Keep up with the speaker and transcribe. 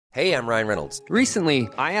Hey, I'm Ryan Reynolds. Recently,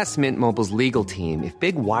 I asked Mint Mobile's legal team if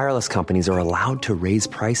big wireless companies are allowed to raise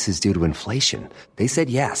prices due to inflation. They said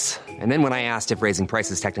yes. And then when I asked if raising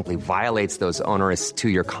prices technically violates those onerous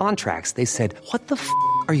two-year contracts, they said, "What the f***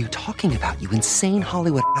 are you talking about, you insane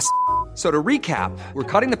Hollywood ass?" So to recap, we're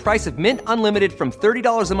cutting the price of Mint Unlimited from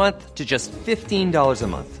 $30 a month to just $15 a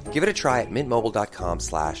month. Give it a try at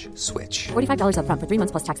mintmobile.com/switch. $45 up front for 3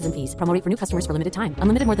 months plus taxes and fees. Promo rate for new customers for limited time.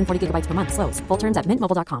 Unlimited more than 40 gigabytes per month. Slows full terms at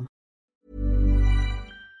mintmobile.com.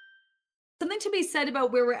 Something to be said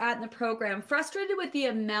about where we're at in the program. Frustrated with the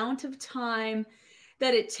amount of time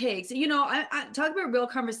that it takes. You know, I talk about real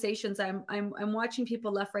conversations. I'm watching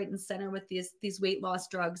people left, right, and center with these weight loss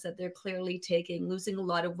drugs that they're clearly taking, losing a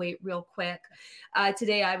lot of weight real quick.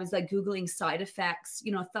 Today I was like Googling side effects,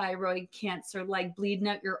 you know, thyroid cancer, like bleeding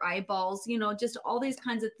out your eyeballs, you know, just all these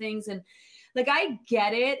kinds of things. And like, I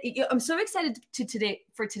get it. I'm so excited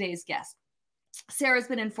for today's guest. Sarah's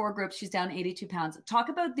been in 4 groups. She's down 82 pounds. Talk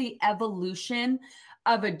about the evolution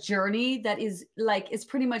of a journey that is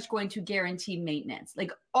pretty much going to guarantee maintenance.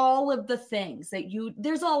 Like all of the things that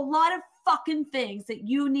there's a lot of fucking things that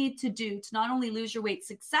you need to do to not only lose your weight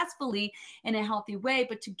successfully in a healthy way,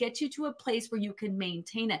 but to get you to a place where you can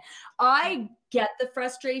maintain it. I get the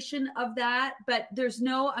frustration of that, but there's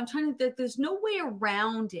no way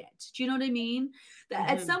around it. Do you know what I mean?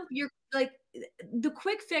 You're like, the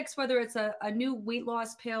quick fix, whether it's a new weight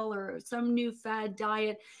loss pill or some new fad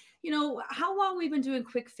diet, you know, how long we've been doing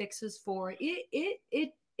quick fixes for,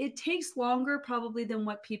 it takes longer probably than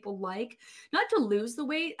what people like, not to lose the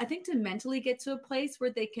weight. I think to mentally get to a place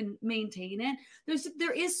where they can maintain it.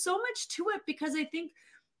 There is so much to it, because I think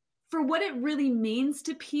for what it really means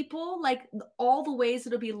to people, like all the ways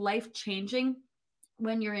it'll be life-changing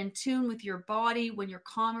when you're in tune with your body, when you're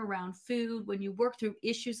calm around food, when you work through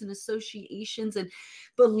issues and associations and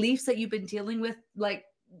beliefs that you've been dealing with. Like,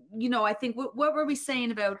 you know, I think what were we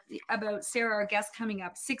saying about Sarah, our guest coming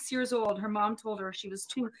up, 6 years old. Her mom told her she was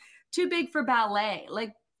too big for ballet.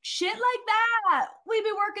 Like shit like that we've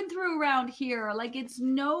been working through around here. Like, it's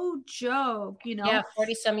no joke, you know. Yeah,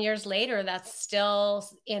 40 some years later, that's still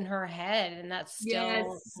in her head, and that's still,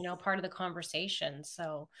 yes, you know, part of the conversation.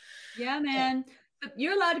 So yeah, man. But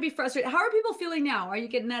you're allowed to be frustrated. How are people feeling now? Are you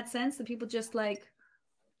getting that sense that people just like,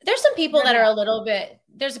 there's some people that are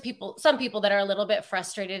some people that are a little bit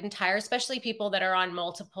frustrated and tired, especially people that are on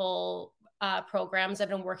multiple programs that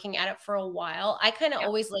have been working at it for a while. I kind of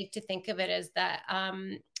always like to think of it as that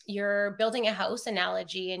you're building a house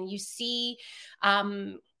analogy, and you see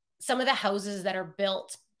some of the houses that are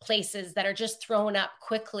built places that are just thrown up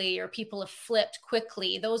quickly, or people have flipped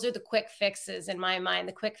quickly. Those are the quick fixes in my mind,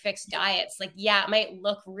 the quick fix diets. Like, yeah, it might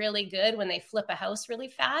look really good when they flip a house really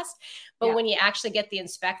fast, but when you actually get the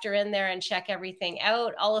inspector in there and check everything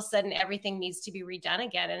out, all of a sudden everything needs to be redone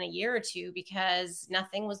again in a year or two because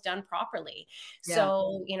nothing was done properly. Yeah.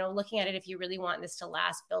 So, you know, looking at it, if you really want this to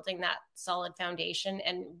last, building that solid foundation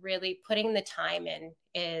and really putting the time in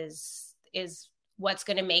is what's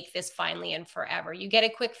going to make this finally and forever. You get a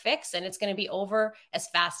quick fix and it's going to be over as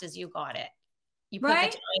fast as you got it. You put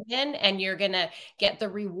the time in and you're going to get the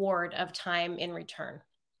reward of time in return.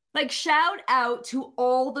 Like, shout out to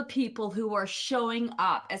all the people who are showing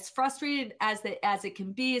up, as frustrated as it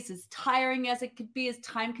can be, as tiring as it could be, as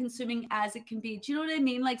time consuming as it can be. Do you know what I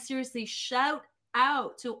mean? Like, seriously, shout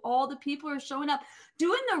out to all the people who are showing up,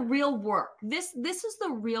 doing the real work. This is the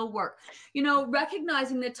real work, you know,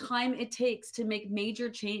 recognizing the time it takes to make major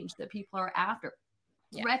change that people are after.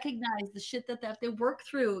 Recognize the shit that they work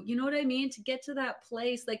through, you know what I mean, to get to that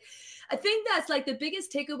place. Like, I think that's like the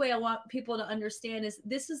biggest takeaway I want people to understand is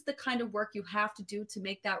this is the kind of work you have to do to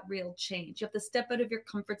make that real change. You have to step out of your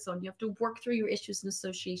comfort zone. You have to work through your issues and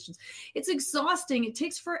associations. It's exhausting. It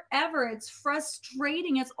takes forever. It's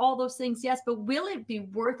frustrating. It's all those things. Yes. But will it be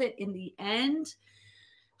worth it in the end?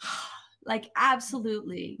 Like,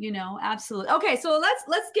 absolutely, you know, absolutely. Okay, so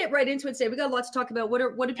let's get right into it today. We got a lot to talk about. What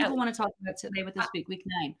do people want to talk about today with this week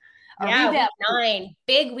 9? Week 9,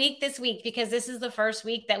 big week this week, because this is the first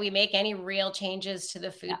week that we make any real changes to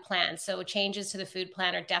the food plan. So changes to the food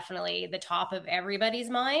plan are definitely the top of everybody's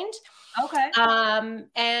mind. Okay.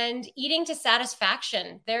 And eating to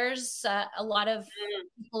satisfaction. There's a lot of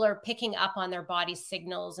people are picking up on their body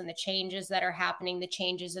signals and the changes that are happening, the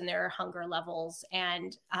changes in their hunger levels,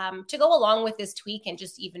 and to go along with this tweak and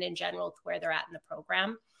just even in general to where they're at in the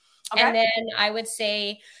program. Okay. And then I would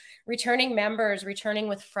say returning members, returning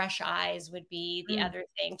with fresh eyes would be the other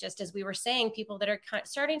thing. Just as we were saying, people that are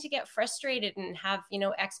starting to get frustrated and have, you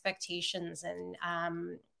know, expectations and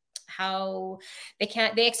how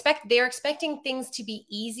they're expecting things to be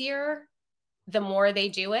easier the more they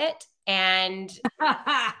do it. And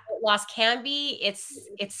weight loss can be,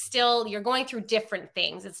 it's still, you're going through different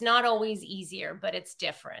things. It's not always easier, but it's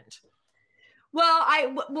different. Well,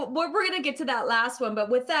 we're going to get to that last one. But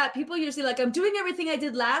with that, people usually like, I'm doing everything I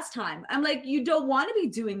did last time. I'm like, you don't want to be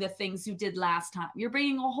doing the things you did last time. You're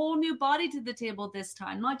bringing a whole new body to the table this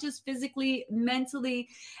time, not just physically, mentally.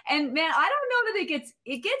 And man, I don't know that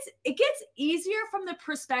it gets easier from the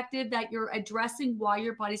perspective that you're addressing why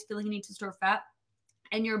your body's feeling you need to store fat.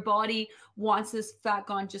 And your body wants this fat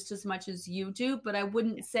gone just as much as you do. But I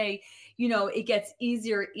wouldn't say, it gets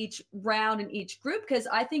easier each round in each group, because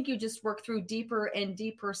I think you just work through deeper and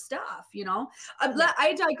deeper stuff,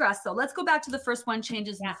 I digress though. Let's go back to the first one,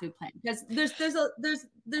 changes in the food plan, because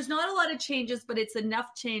there's not a lot of changes, but it's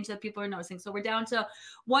enough change that people are noticing. So we're down to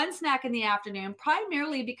one snack in the afternoon,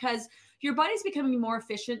 primarily because your body's becoming more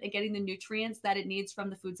efficient at getting the nutrients that it needs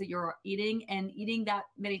from the foods that you're eating, and eating that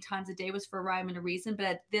many times a day was for a rhyme and a reason. But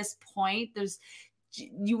at this point,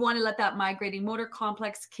 you want to let that migrating motor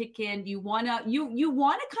complex kick in. You want to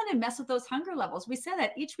kind of mess with those hunger levels. We said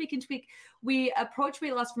that each week and tweak, we approach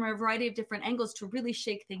weight loss from a variety of different angles to really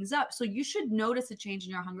shake things up. So you should notice a change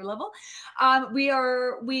in your hunger level. We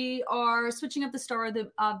are switching up the star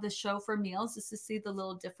of the show for meals, just to see the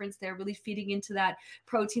little difference there, really feeding into that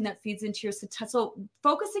protein that feeds into your satiety. So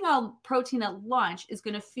focusing on protein at lunch is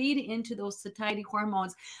going to feed into those satiety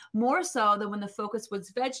hormones more so than when the focus was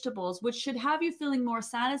vegetables, which should have you feeling more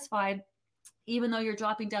satisfied, even though you're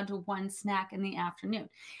dropping down to one snack in the afternoon.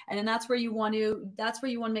 And then that's where you want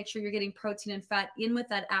to make sure you're getting protein and fat in with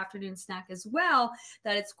that afternoon snack as well,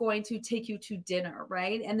 that it's going to take you to dinner,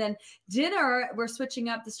 right? And then dinner, we're switching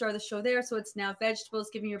up the start of the show there. So it's now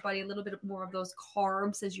vegetables, giving your body a little bit more of those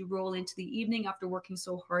carbs as you roll into the evening after working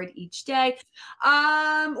so hard each day.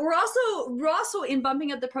 We're also in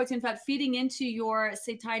bumping up the protein fat, feeding into your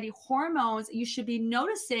satiety hormones. You should be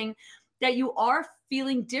noticing that you are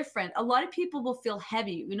feeling different. A lot of people will feel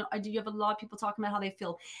heavy. You have a lot of people talking about how they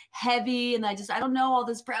feel heavy, and I don't know, all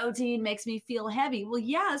this protein makes me feel heavy. Well,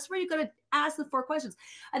 yeah, that's where you got to ask the 4 questions.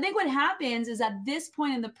 I think what happens is at this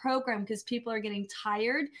point in the program, because people are getting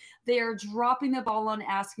tired, they are dropping the ball on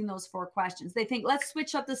asking those 4 questions. They think, let's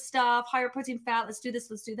switch up the stuff, higher protein, fat, let's do this,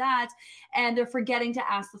 let's do that. And they're forgetting to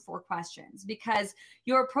ask the 4 questions, because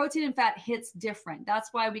your protein and fat hits different.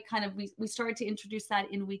 That's why we started to introduce that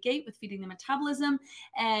in week 8 with feeding the metabolism.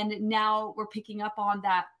 And now we're picking up on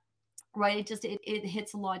that, right? It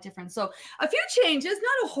hits a lot different. So a few changes,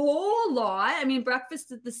 not a whole lot. I mean,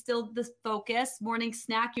 breakfast is still the focus. Morning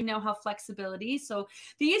snack, have flexibility. So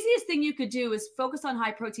the easiest thing you could do is focus on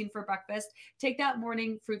high protein for breakfast. Take that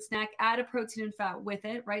morning fruit snack, add a protein and fat with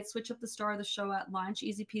it, right? Switch up the star of the show at lunch.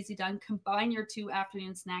 Easy peasy done. Combine your 2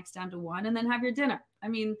 afternoon snacks down to 1, and then have your dinner. I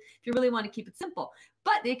mean, if you really want to keep it simple.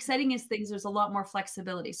 But the excitingest things, there's a lot more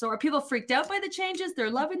flexibility. So are people freaked out by the changes? They're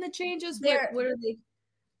loving the changes? What are they?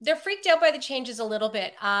 They're freaked out by the changes a little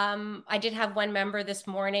bit. I did have one member this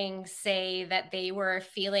morning say that they were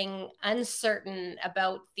feeling uncertain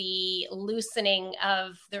about the loosening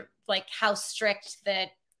of how strict that,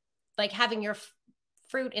 having your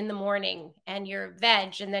fruit in the morning and your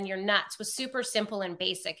veg and then your nuts was super simple and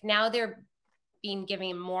basic. Now they're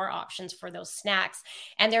giving more options for those snacks,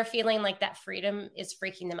 and they're feeling like that freedom is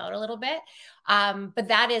freaking them out a little bit. But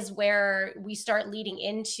that is where we start leading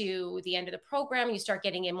into the end of the program. You start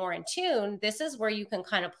getting in more in tune. This is where you can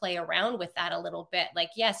kind of play around with that a little bit. Like,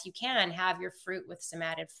 yes, you can have your fruit with some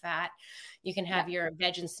added fat. You can have your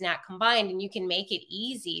veg and snack combined, and you can make it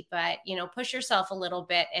easy, but, push yourself a little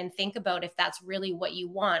bit and think about if that's really what you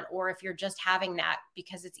want, or if you're just having that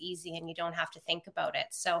because it's easy and you don't have to think about it.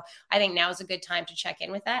 So I think now is a good time to check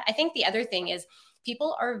in with that. I think the other thing is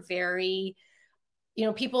people are very,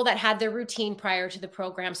 people that had their routine prior to the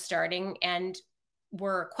program starting and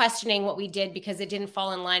were questioning what we did because it didn't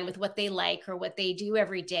fall in line with what they like or what they do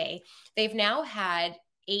every day. They've now had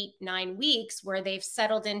 8-9 weeks where they've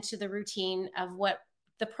settled into the routine of what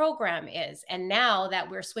the program is. And now that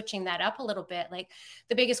we're switching that up a little bit,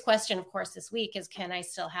 the biggest question, of course, this week is, can I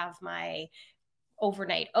still have my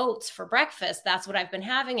overnight oats for breakfast? That's what I've been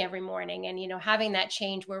having every morning. And, having that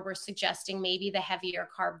change where we're suggesting maybe the heavier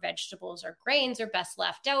carb vegetables or grains are best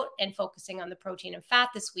left out and focusing on the protein and fat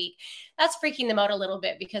this week, that's freaking them out a little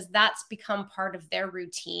bit because that's become part of their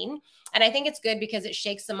routine. And I think it's good because it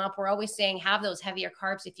shakes them up. We're always saying have those heavier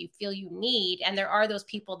carbs if you feel you need. And there are those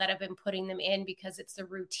people that have been putting them in because it's the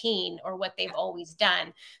routine or what they've always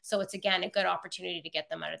done. So it's, again, a good opportunity to get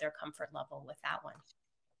them out of their comfort level with that one.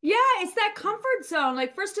 Yeah, it's that comfort zone.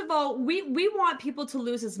 Like, first of all, we want people to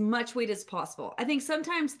lose as much weight as possible. I think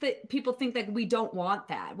sometimes that people think that we don't want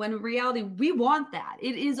that, when in reality, we want that.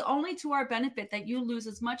 It is only to our benefit that you lose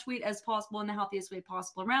as much weight as possible in the healthiest way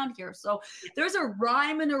possible around here. So there's a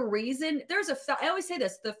rhyme and a reason. I always say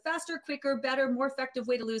this, the faster, quicker, better, more effective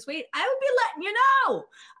way to lose weight. I would be letting you know.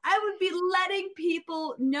 I would be letting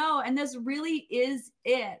people know. And this really is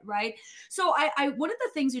it, right? So I one of the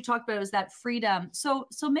things you talked about is that freedom. So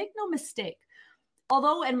make no mistake,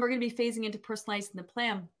 although, and we're going to be phasing into personalizing the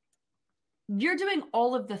plan, you're doing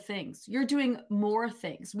all of the things. You're doing more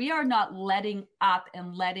things. We are not letting up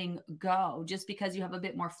and letting go just because you have a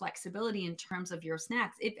bit more flexibility in terms of your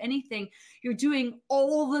snacks. If anything, you're doing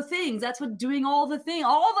all the things. That's what doing all the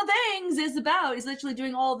things is about, is literally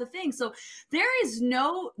doing all the things. So there's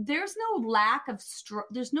no lack of,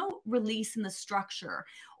 there's no release in the structure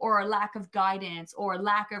or a lack of guidance or a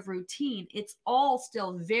lack of routine. It's all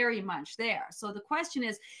still very much there. So the question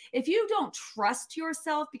is, if you don't trust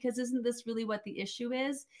yourself, because isn't this really what the issue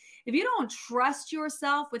is? If you don't trust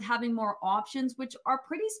yourself with having more options, which are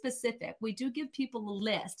pretty specific, we do give people a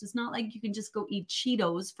list. It's not like you can just go eat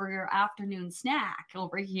Cheetos for your afternoon snack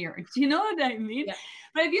over here. Do you know what I mean? Yeah.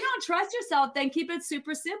 But if you don't trust yourself, then keep it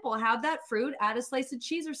super simple. Have that fruit, add a slice of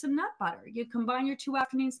cheese or some nut butter. You combine your 2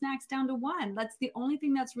 afternoon snacks down to 1. That's the only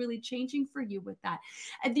thing that's really changing for you with that.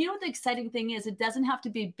 And you know what the exciting thing is? It doesn't have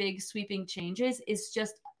to be big sweeping changes. It's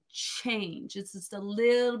just change. It's just a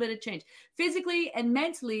little bit of change physically and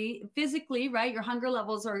mentally. Physically, right, your hunger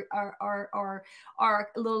levels are a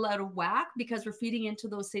little out of whack because we're feeding into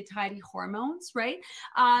those satiety hormones, right?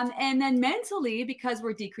 And then mentally, because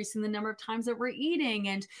we're decreasing the number of times that we're eating,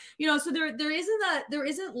 and so there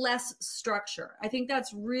isn't less structure. I think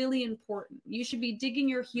that's really important. You should be digging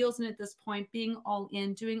your heels in at this point, being all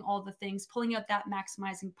in, doing all the things, pulling out that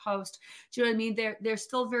maximizing post. Do you know what I mean? There's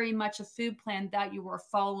still very much a food plan that you are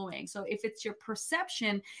following. So if it's your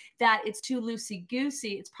perception that it's too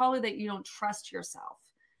loosey-goosey, it's probably that you don't trust yourself,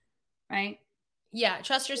 right? Yeah,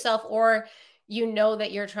 trust yourself, or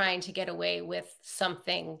that you're trying to get away with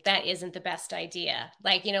something that isn't the best idea.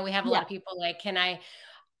 Like, we have a lot of people like,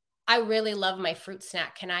 I really love my fruit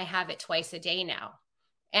snack. Can I have it twice a day now?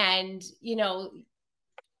 And,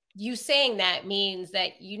 you saying that means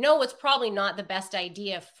that it's probably not the best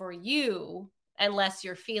idea for you unless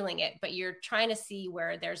you're feeling it, but you're trying to see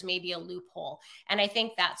where there's maybe a loophole. And I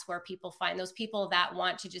think that's where people find those people that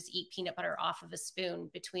want to just eat peanut butter off of a spoon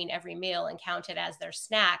between every meal and count it as their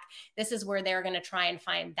snack. This is where they're going to try and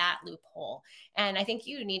find that loophole. And I think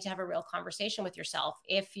you need to have a real conversation with yourself.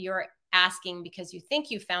 If you're asking because you think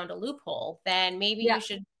you found a loophole, then maybe you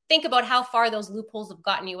should think about how far those loopholes have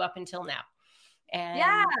gotten you up until now. And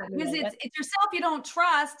because it's yourself you don't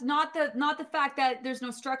trust, not the fact that there's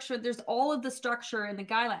no structure. There's all of the structure in the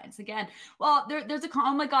guidelines. Again, well, there's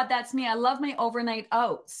oh my God, that's me. I love my overnight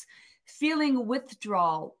oats. Feeling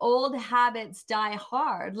withdrawal, old habits die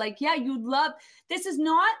hard. Like, this is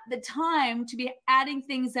not the time to be adding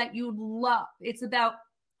things that you love. It's about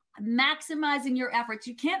maximizing your efforts.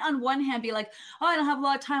 You can't on one hand be like, oh, I don't have a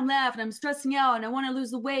lot of time left and I'm stressing out and I want to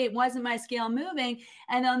lose the weight. Why isn't my scale moving?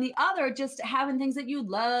 And on the other, just having things that you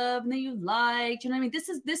love and that you like. You know what I mean? This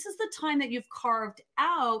is the time that you've carved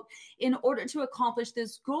out in order to accomplish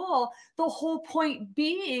this goal. The whole point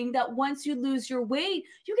being that once you lose your weight,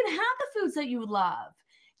 you can have the foods that you love.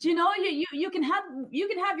 Do you know, you can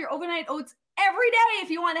have your overnight oats every day if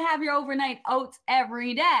you want to have your overnight oats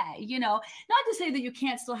every day. Not to say that you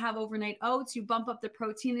can't still have overnight oats. You bump up the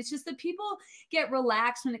protein. It's just that people get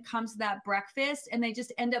relaxed when it comes to that breakfast, and they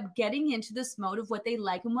just end up getting into this mode of what they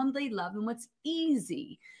like and what they love and what's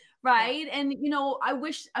easy. Right. Yeah. And,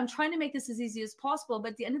 I'm trying to make this as easy as possible,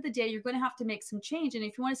 but at the end of the day, you're going to have to make some change. And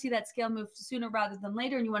if you want to see that scale move sooner rather than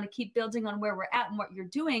later, and you want to keep building on where we're at and what you're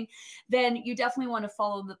doing, then you definitely want to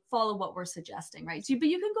follow what we're suggesting. Right. So, but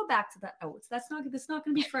you can go back to that. Oh, that's not going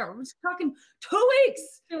to be forever. We're just talking 2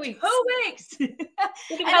 weeks. 2 weeks. 2 weeks.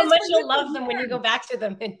 Look at how much you'll love them when you go back to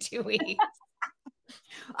them in 2 weeks.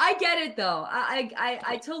 I get it though.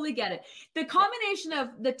 I totally get it. The combination of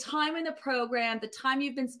the time in the program, the time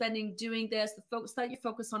you've been spending doing this, the focus that you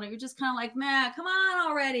focus on it, you're just kind of like, man, come on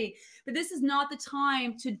already. But this is not the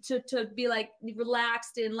time to be like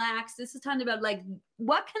relaxed and lax. This is time to be like,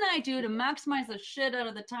 what can I do to maximize the shit out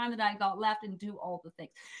of the time that I got left and do all the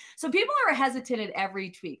things? So people are hesitant at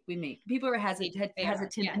every tweak we make. People are hesitant. Yes.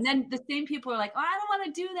 And then the same people are like, oh, I don't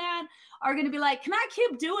want to do that, are going to be like, can I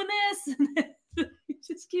keep doing this?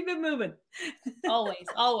 Just keep it moving. Always.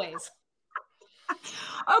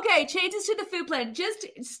 Okay, changes to the food plan. Just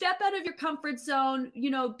step out of your comfort zone,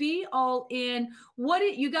 be all in.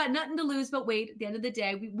 you got nothing to lose but weight at the end of the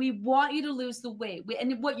day. We want you to lose the weight.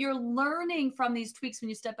 And what you're learning from these tweaks when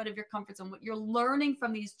you step out of your comfort zone, what you're learning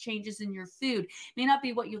from these changes in your food may not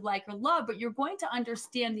be what you like or love, but you're going to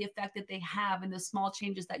understand the effect that they have and the small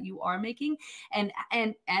changes that you are making and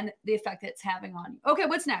the effect that it's having on you. Okay,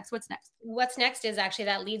 what's next? What's next is actually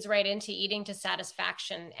that leads right into eating to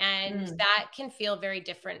satisfaction. And that can feel very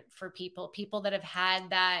different for people that have had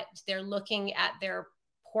that. They're looking at their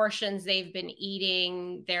portions they've been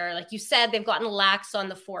eating. They're, like you said, they've gotten lax on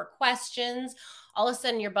the 4 questions. All of a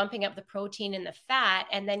sudden you're bumping up the protein and the fat.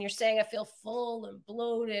 And then you're saying, I feel full and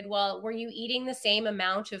bloated. Well, were you eating the same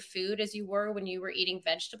amount of food as you were when you were eating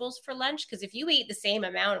vegetables for lunch? Because if you eat the same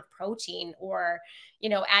amount of protein or,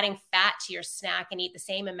 adding fat to your snack and eat the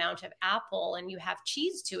same amount of apple and you have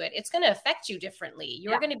cheese to it, it's going to affect you differently.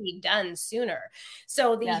 You're going to be done sooner.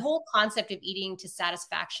 So the whole concept of eating to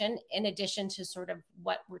satisfaction, in addition to sort of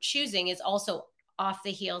what we're choosing, is also off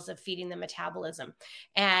the heels of feeding the metabolism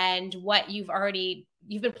and what you've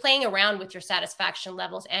been playing around with your satisfaction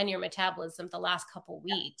levels and your metabolism the last couple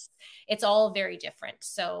weeks. It's all very different.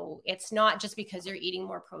 So it's not just because you're eating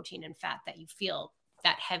more protein and fat that you feel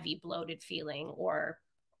that heavy bloated feeling or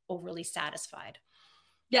overly satisfied.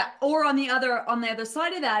 Yeah. Or on the other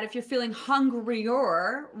side of that, if you're feeling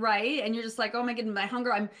hungrier, right? And you're just like, oh my goodness, my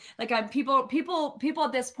hunger. People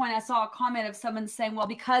at this point, I saw a comment of someone saying, well,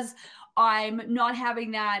 because I'm not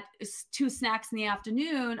having that 2 snacks in the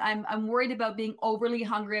afternoon, I'm worried about being overly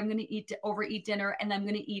hungry. I'm going to overeat dinner and I'm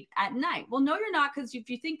going to eat at night. Well, no, you're not. Because if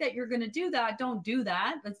you think that you're going to do that, don't do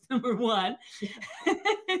that. That's number one.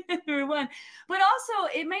 Number one. But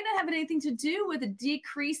also it may not have anything to do with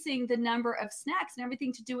decreasing the number of snacks and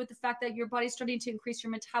everything to do with the fact that your body's starting to increase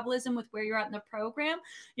your metabolism with where you're at in the program.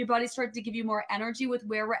 Your body's starting to give you more energy with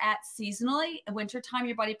where we're at seasonally. In wintertime,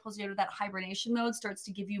 your body pulls you out of that hibernation mode, starts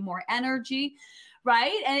to give you more energy,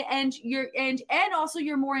 right? And also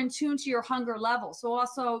you're more in tune to your hunger level. So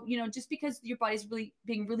also, just because your body's really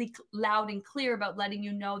being really loud and clear about letting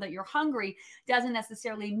you know that you're hungry doesn't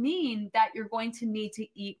necessarily mean that you're going to need to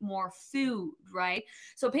eat more food, right?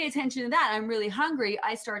 So pay attention to that. I'm really hungry.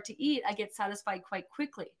 I start to eat. I get satisfied quite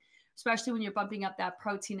quickly, especially when you're bumping up that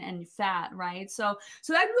protein and fat, right? So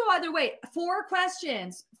that can go either way. 4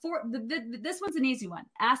 questions. This one's an easy one.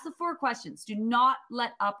 Ask the 4 questions. Do not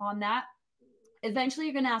let up on that. Eventually,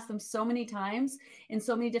 you're going to ask them so many times in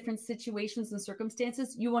so many different situations and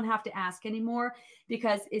circumstances, you won't have to ask anymore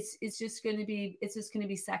because it's just going to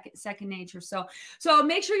be second nature. So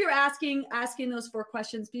make sure you're asking those 4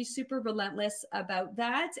 questions. Be super relentless about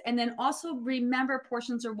that, and then also remember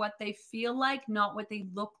portions are what they feel like, not what they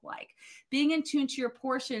look like. Being in tune to your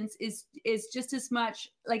portions is just as much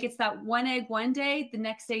like it's that 1 egg one day, the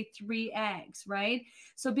next day 3 eggs, right?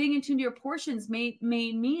 So being in tune to your portions may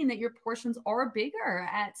mean that your portions are bigger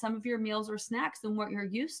at some of your meals or snacks than what you're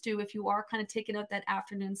used to if you are kind of taking out that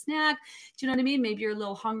afternoon snack. Do you know what I mean? Maybe you're a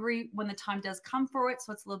little hungry when the time does come for it,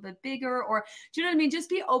 so it's a little bit bigger. Or do you know what I mean? Just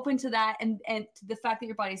be open to that and to the fact that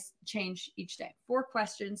your body's change each day. 4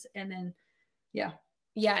 questions, and then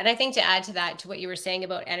Yeah. And I think to add to that, to what you were saying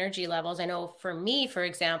about energy levels, I know for me, for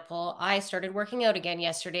example, I started working out again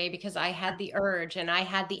yesterday because I had the urge and I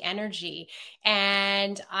had the energy.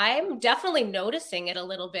 And I'm definitely noticing it a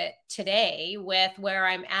little bit today with where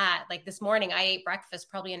I'm at. Like this morning, I ate breakfast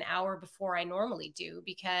probably an hour before I normally do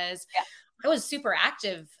because I was super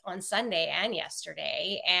active on Sunday and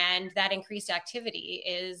yesterday. And that increased activity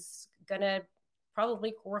is going to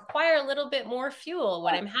probably require a little bit more fuel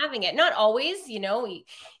when I'm having it. Not always,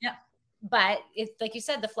 but it's like you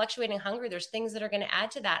said, the fluctuating hunger, there's things that are going to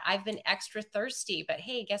add to that. I've been extra thirsty, but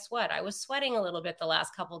hey, guess what? I was sweating a little bit the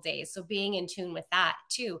last couple of days. So being in tune with that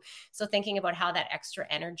too. So thinking about how that extra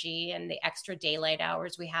energy and the extra daylight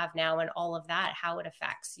hours we have now and all of that, how it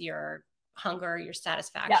affects your hunger, your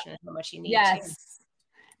satisfaction, and how much you need to.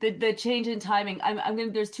 The change in timing.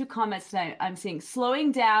 There's 2 comments tonight I'm seeing.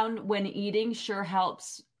 Slowing down when eating sure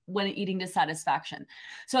helps when eating to satisfaction.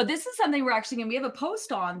 So this is something we're actually we have a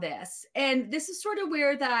post on this. And this is sort of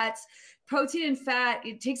where that protein and fat,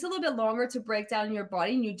 it takes a little bit longer to break down in your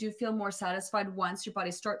body, and you do feel more satisfied once your body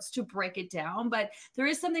starts to break it down. But there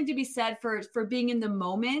is something to be said for being in the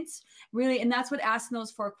moment, really. And that's what asking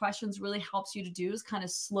those 4 questions really helps you to do, is kind of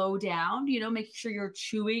slow down, making sure you're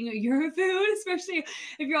chewing your food, especially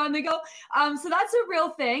if you're on the go. So that's a real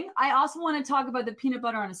thing. I also want to talk about the peanut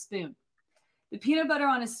butter on a spoon. The peanut butter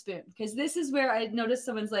on a spoon, because this is where I noticed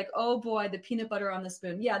someone's like, oh boy, the peanut butter on the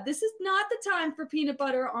spoon. Yeah, this is not the time for peanut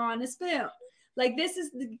butter on a spoon. Like this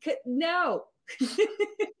is, no. Do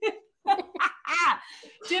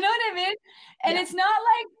you know what I mean? And it's not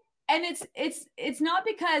like, And it's not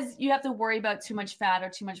because you have to worry about too much fat or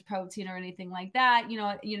too much protein or anything like that.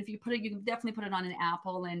 If you put it, you can definitely put it on an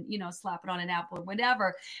apple and, slap it on an apple or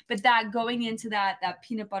whatever. But that going into that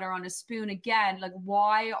peanut butter on a spoon again, like,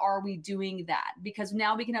 why are we doing that? Because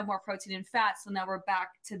now we can have more protein and fat. So now we're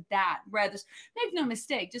back to that. Rather, make no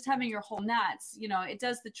mistake, just having your whole nuts, it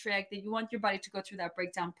does the trick. That you want your body to go through that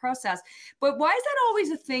breakdown process. But why is that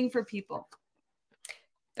always a thing for people?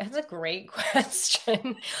 That's a great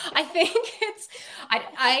question. I think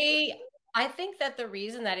I think that the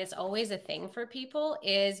reason that it's always a thing for people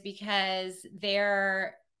is because they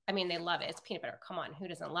love it. It's peanut butter. Come on, who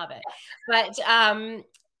doesn't love it? But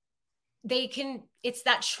it's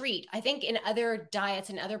that treat. I think in other diets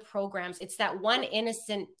and other programs, it's that one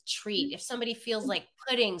innocent treat. If somebody feels like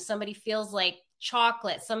pudding, somebody feels like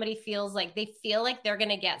chocolate, somebody feels like they're going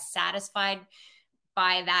to get satisfied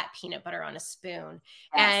by that peanut butter on a spoon.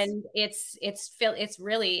 Yes. And it's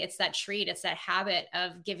that treat. It's that habit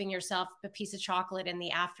of giving yourself a piece of chocolate in the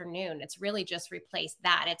afternoon. It's really just replaced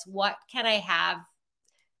that. It's what can I have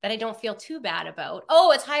that I don't feel too bad about?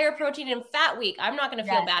 Oh, it's higher protein and fat week. I'm not going to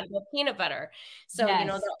feel bad about peanut butter. So,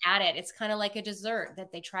 they'll add it. It's kind of like a dessert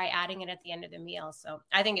that they try adding it at the end of the meal. So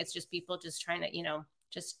I think it's just people just trying to,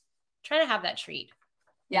 just trying to have that treat.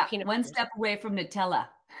 Yeah. One step away from Nutella.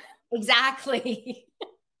 Exactly.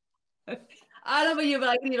 I don't know about you, but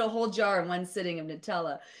I can eat a whole jar in one sitting of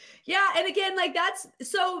Nutella. Yeah. And again, like that's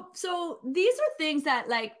so these are things that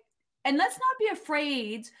and let's not be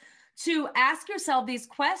afraid to ask yourself these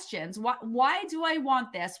questions. Why do I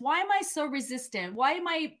want this? Why am I so resistant? Why am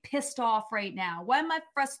I pissed off right now? Why am I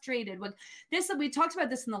frustrated with this? We talked about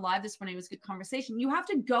this in the live this morning. It was a good conversation. You have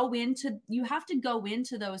to go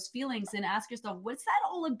into those feelings and ask yourself, what's that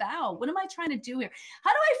all about? What am I trying to do here? How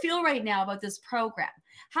do I feel right now about this program?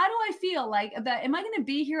 How do I feel am I going to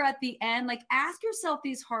be here at the end? Ask yourself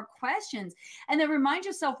these hard questions and then remind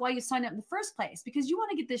yourself why you signed up in the first place, because you want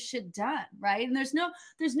to get this shit done. Right. And there's no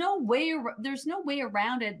way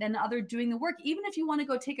around it than other doing the work. Even if you want to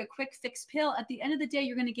go take a quick fix pill, at the end of the day,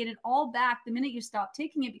 you're going to get it all back the minute you stop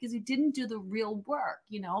taking it because you didn't do the real work,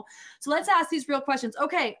 So let's ask these real questions.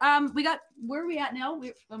 Okay. Where are we at now?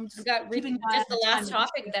 We got just the last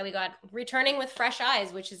topic that we got, returning with fresh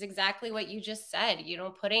eyes, which is exactly what you just said,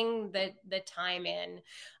 putting the time in.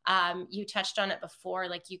 You touched on it before,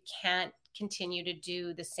 you can't continue to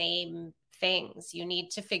do the same things. You need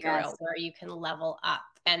to figure out where you can level up.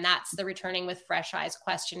 And that's the returning with fresh eyes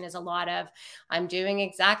question, is a lot of, I'm doing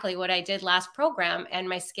exactly what I did last program and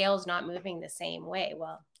my scale is not moving the same way.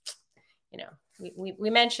 Well, we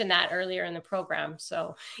mentioned that earlier in the program.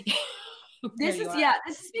 So this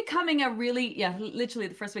is becoming a really, literally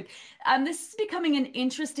the first week. This is becoming an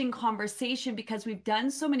interesting conversation because we've done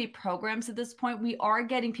so many programs at this point. We are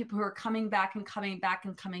getting people who are coming back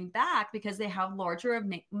because they have larger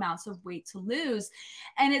amounts of weight to lose.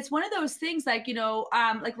 And it's one of those things we're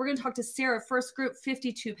going to talk to Sarah, first group,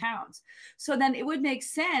 52 pounds. So then it would make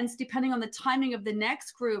sense, depending on the timing of the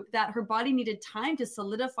next group, that her body needed time to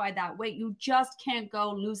solidify that weight. You just can't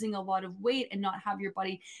go losing a lot of weight and not have your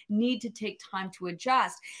body need to take time to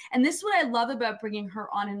adjust. And this is what I love about bringing her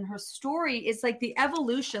on in her story is the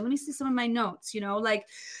evolution. Let me see some of my notes,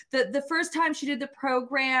 the first time she did the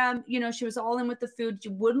program, she was all in with the food. She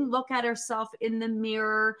wouldn't look at herself in the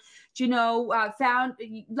mirror, found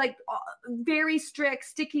very strict,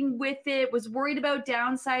 sticking with it, was worried about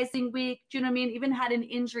downsizing week. Do you know what I mean? Even had an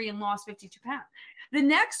injury and lost 52 pounds. The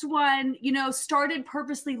next one, started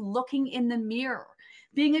purposely looking in the mirror,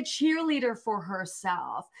 being a cheerleader for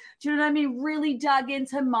herself. Do you know what I mean? Really dug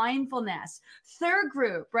into mindfulness. Third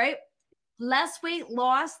group, right? Less weight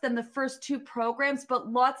loss than the first two programs,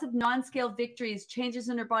 but lots of non-scale victories, changes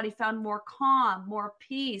in her body, found more calm, more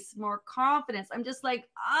peace, more confidence. I'm just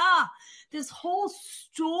this whole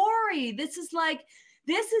story, this is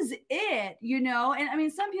it, And I mean,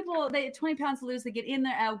 some people, they 20 pounds to lose, they get in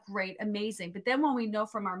there, oh, great, amazing. But then what we know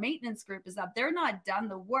from our maintenance group is that they're not done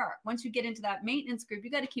the work. Once you get into that maintenance group, you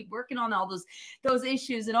got to keep working on all those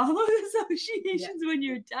issues and all those associations when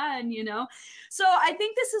you're done, So I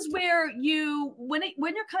think this is where when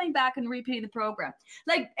you're coming back and repeating the program,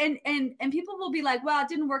 and people will be like, well, it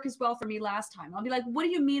didn't work as well for me last time. I'll be like, what do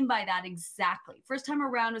you mean by that exactly? First time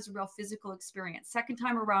around is a real physical experience. Second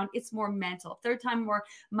time around, it's more mental. Third time, more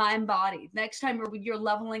mind body. Next time you're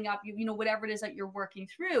leveling up, whatever it is that you're working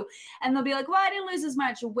through. And they'll be like, well, I didn't lose as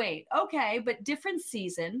much weight. Okay, but different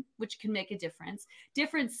season, which can make a difference.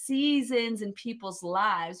 Different seasons in people's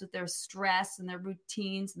lives with their stress and their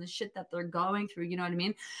routines and the shit that they're going through. You know what I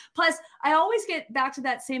mean? Plus, I always get back to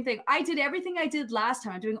that same thing. I did everything I did last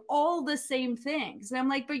time. I'm doing all the same things. And I'm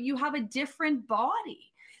like, but you have a different body.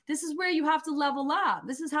 this is where you have to level up.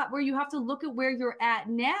 This is where you have to look at where you're at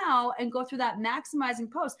now and go through that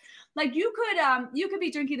maximizing post. Like you could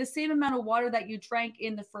be drinking the same amount of water that you drank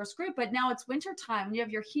in the first group, but now it's winter time and you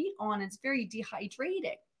have your heat on. It's very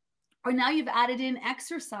dehydrating. Or now you've added in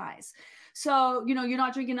exercise. So, you're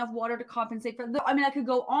not drinking enough water to compensate for I could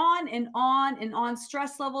go on and on and on.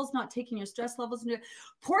 Stress levels, not taking your stress levels into it.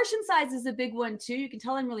 Portion size is a big one too. You can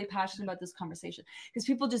tell I'm really passionate about this conversation because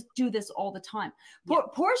people just do this all the time.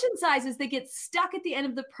 Portion sizes, they get stuck at the end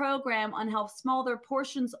of the program on how small their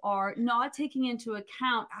portions are, not taking into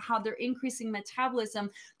account how they're increasing metabolism,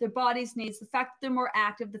 their body's needs, the fact that they're more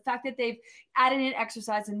active, the fact that they've added in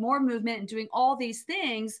exercise and more movement and doing all these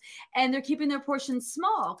things, and they're keeping their portions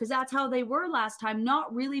small because that's how they were last time,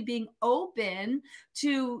 not really being open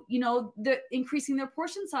to, the increasing their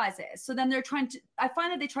portion sizes. So then I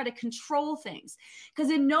find that they try to control things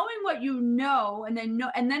because in knowing what and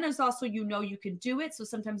then there's also, you can do it. So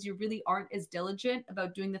sometimes you really aren't as diligent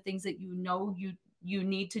about doing the things that you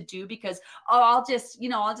need to do because I'll just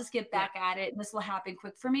get back at it and this will happen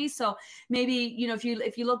quick for me. So maybe,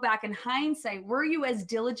 if you look back in hindsight, were you as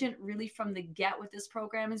diligent really from the get with this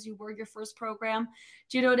program as you were your first program?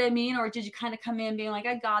 Do you know what I mean? Or did you kind of come in being like,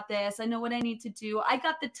 I got this, I know what I need to do, I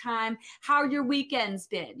got the time? How are your weekends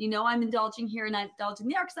been? I'm indulging here and I'm indulging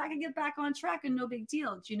there because I can get back on track and no big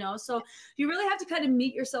deal, so you really have to kind of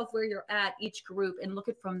meet yourself where you're at each group and look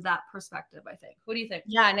at it from that perspective, I think. What do you think?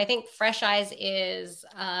 Yeah. And I think Fresh Eyes is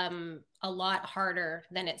a lot harder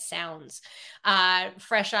than it sounds.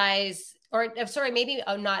 Fresh Eyes, maybe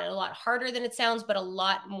not a lot harder than it sounds, but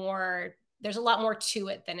there's a lot more to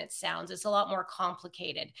it than it sounds. It's a lot more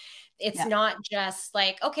complicated. It's not just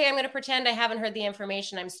like, okay, I'm going to pretend I haven't heard the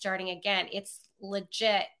information, I'm starting again. It's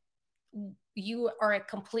legit. You are a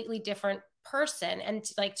completely different person. And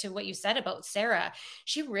like to what you said about Sarah,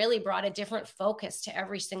 she really brought a different focus to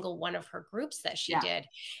every single one of her groups that she did.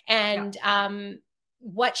 And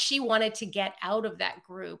what she wanted to get out of that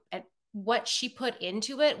group and what she put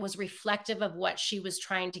into it was reflective of what she was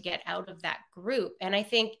trying to get out of that group. And I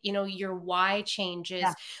think, your why changes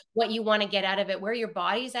what you want to get out of it, where your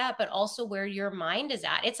body's at, but also where your mind is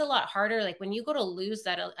at. It's a lot harder. Like when you go to lose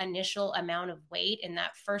that initial amount of weight in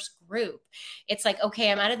that first group, it's like,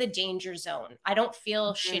 okay, I'm out of the danger zone. I don't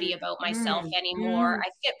feel shitty about myself anymore. I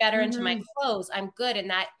get better into my clothes. I'm good.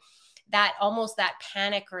 And that almost that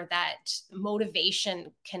panic or that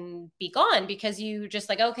motivation can be gone because you just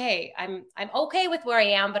like, okay, I'm okay with where I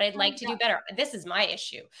am, but I'd like to do better. This is my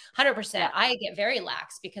issue. 100%. I get very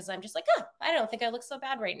lax because I'm just like, I don't think I look so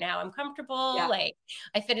bad right now. I'm comfortable. Like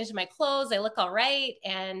I fit into my clothes. I look all right.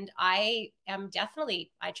 And I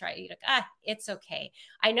try it's okay.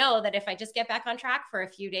 I know that if I just get back on track for a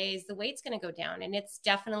few days, the weight's going to go down. And it's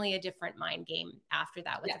definitely a different mind game after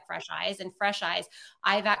that with the Fresh Eyes. And Fresh Eyes,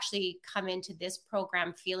 I've actually come into this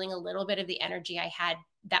program feeling a little bit of the energy I had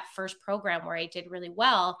that first program where I did really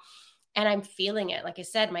well. And I'm feeling it. Like I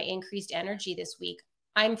said, my increased energy this week,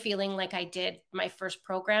 I'm feeling like I did my first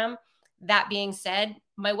program. That being said,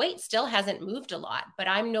 my weight still hasn't moved a lot, but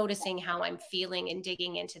I'm noticing how I'm feeling and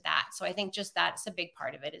digging into that. So I think just that's a big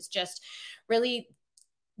part of it, is just really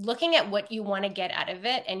looking at what you want to get out of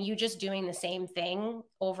it, and you just doing the same thing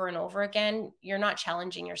over and over again. You're not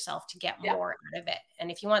challenging yourself to get more out of it.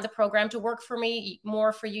 And if you want the program to work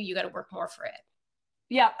more for you, you got to work more for it.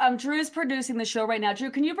 Yeah. Drew's producing the show right now.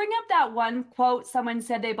 Drew, can you bring up that one quote? Someone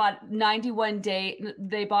said they bought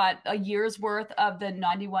a year's worth of the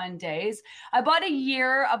 91 days. I bought a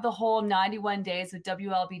year of the whole 91 days of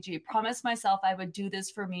WLBG. Promised myself I would do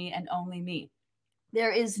this for me and only me.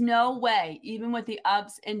 There is no way, even with the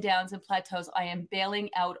ups and downs and plateaus, I am bailing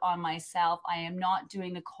out on myself. I am not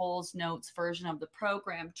doing the Coles Notes version of the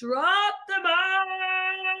program. Drop the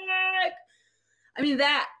mic.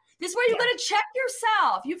 This is where you got to check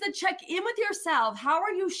yourself. You have to check in with yourself. How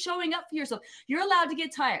are you showing up for yourself? You're allowed to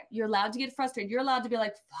get tired. You're allowed to get frustrated. You're allowed to be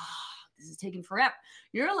like, this is taking forever.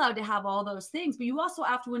 You're allowed to have all those things. But you also,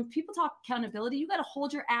 when people talk accountability, you got to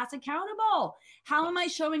hold your ass accountable. How am I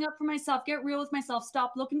showing up for myself? Get real with myself.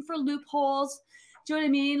 Stop looking for loopholes. Do you know what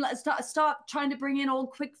I mean? Stop trying to bring in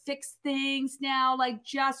old quick fix things now. Like,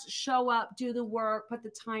 just show up, do the work, put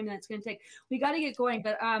the time that it's going to take. We got to get going.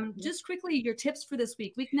 But just quickly, your tips for this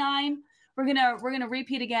week. Week 9, we're gonna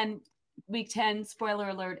repeat again. Week 10, spoiler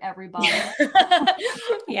alert, everybody.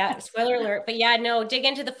 Yeah, spoiler alert. But dig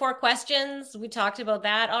into the 4 questions. We talked about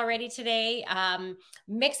that already today.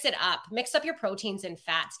 Mix it up. Mix up your proteins and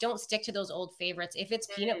fats. Don't stick to those old favorites. If it's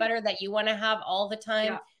peanut butter that you want to have all the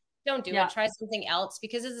time, don't do it. Try something else,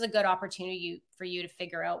 because this is a good opportunity for you to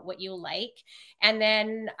figure out what you like. And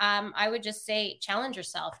then I would just say challenge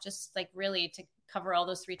yourself, just like really to cover all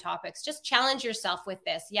those 3 topics. Just challenge yourself with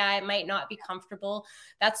this. Yeah, it might not be comfortable.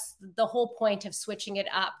 That's the whole point of switching it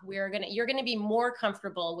up. You're going to be more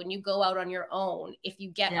comfortable when you go out on your own if you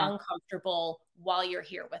get uncomfortable while you're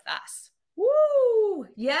here with us. Woo!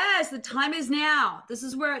 Yes, the time is now. This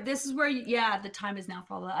is where the time is now,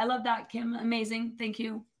 Paula. I love that, Kim. Amazing. Thank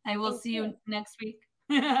you. I will see you next week.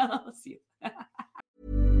 I'll see you.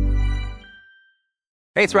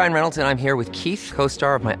 Hey, it's Ryan Reynolds, and I'm here with Keith,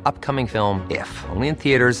 co-star of my upcoming film, If, only in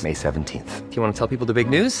theaters May 17th. Do you want to tell people the big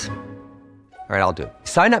news? All right, I'll do it.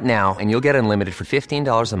 Sign up now and you'll get unlimited for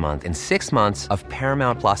 $15 a month and 6 months of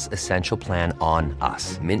Paramount Plus Essential Plan on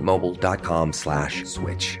us.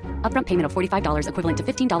 mintmobile.com/switch. Upfront payment of $45 equivalent to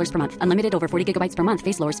 $15 per month. Unlimited over 40 gigabytes per month.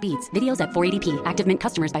 Face lower speeds. Videos at 480p. Active Mint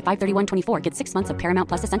customers by 531.24 get 6 months of Paramount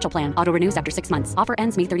Plus Essential Plan. Auto renews after 6 months. Offer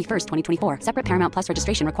ends May 31st, 2024. Separate Paramount Plus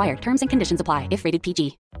registration required. Terms and conditions apply if rated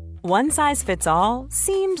PG. One size fits all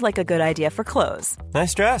seemed like a good idea for clothes.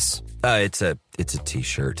 Nice dress. It's a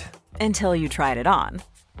t-shirt. Until you tried it on.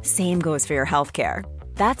 Same goes for your healthcare.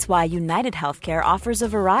 That's why United Healthcare offers a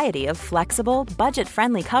variety of flexible,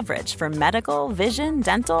 budget-friendly coverage for medical, vision,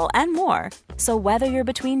 dental, and more. So whether you're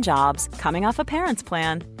between jobs, coming off a parent's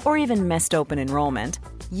plan, or even missed open enrollment,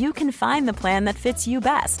 you can find the plan that fits you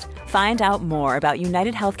best. Find out more about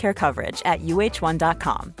United Healthcare coverage at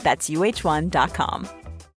uh1.com. That's uh1.com.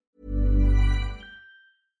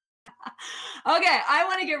 Okay, I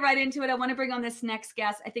want to get right into it. I want to bring on this next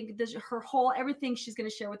guest. I think everything she's going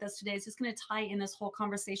to share with us today is just going to tie in this whole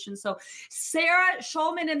conversation. So Sarah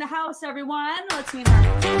Schulman in the house, everyone. Let's meet her.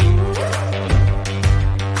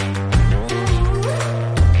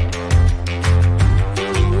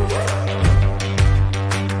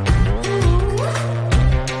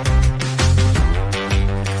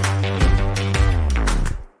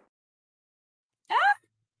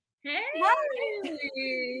 Hey. Hi.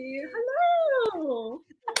 Hello.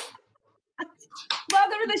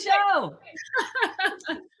 Welcome to the show.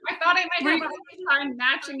 I thought I might have a hard time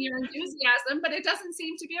matching your enthusiasm, but it doesn't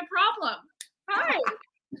seem to be a problem. Hi.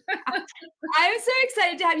 I'm so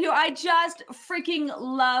excited to have you. I just freaking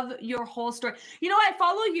love your whole story. You know, I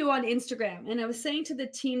follow you on Instagram, and I was saying to the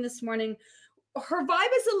team this morning, her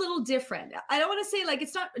vibe is a little different. I don't want to say like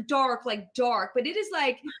it's not dark, but it is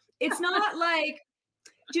like, it's not like,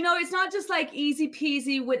 you know, it's not just like easy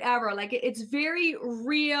peasy, whatever. Like it's very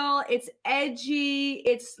real. It's edgy.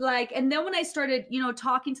 It's like, and then when I started, you know,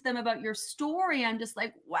 talking to them about your story, I'm just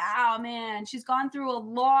like, wow, man, she's gone through a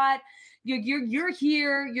lot. You're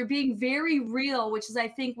here. You're being very real, which is, I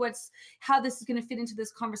think, how this is going to fit into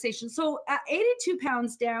this conversation. So 82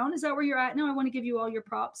 pounds down. Is that where you're at now? I want to give you all your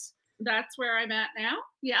props. That's where I'm at now.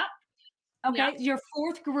 Yeah. Okay. Yeah. Your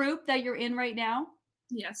 4th group that you're in right now.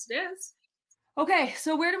 Yes, it is. Okay,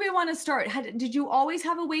 so where do we want to start? Did you always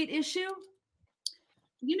have a weight issue?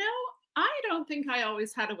 You know, I don't think I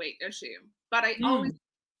always had a weight issue, but I always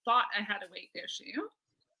thought I had a weight issue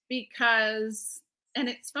because, and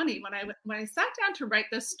it's funny, when I sat down to write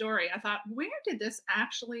this story, I thought, where did this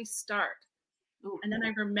actually start? Ooh. And then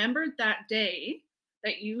I remembered that day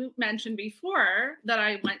that you mentioned before that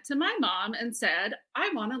I went to my mom and said,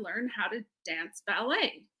 I want to learn how to dance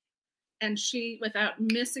ballet. And she, without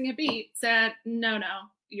missing a beat, said, no,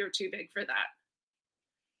 you're too big for that.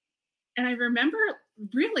 And I remember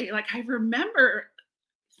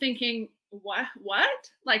thinking, what?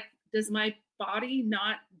 Like, does my body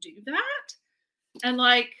not do that? And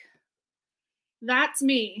like, that's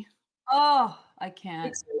me. Oh, I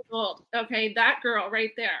can't. 6 years old. Okay, that girl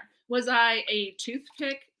right there. Was I a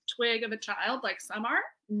toothpick twig of a child like some are?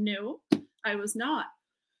 No, I was not.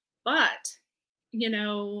 But you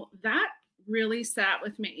know, that really sat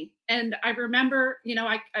with me. And I remember, you know,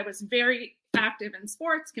 I was very active in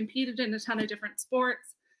sports, competed in a ton of different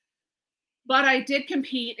sports, but I did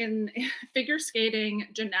compete in figure skating,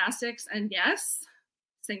 gymnastics, and yes,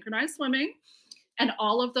 synchronized swimming. And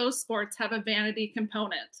all of those sports have a vanity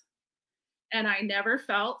component. And I never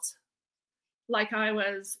felt like I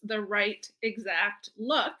was the right exact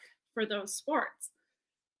look for those sports.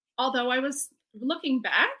 Although I was looking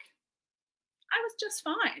back, I was just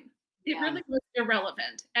fine. It really was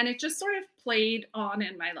irrelevant. And it just sort of played on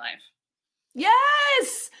in my life.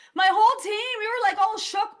 Yes. My whole team, we were like all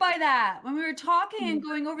shook by that. When we were talking and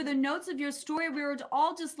going over the notes of your story, we were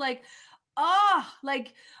all just like,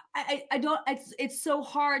 I don't, it's so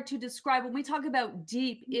hard to describe when we talk about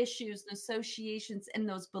deep issues and associations and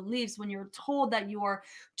those beliefs, when you're told that you are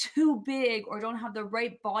too big or don't have the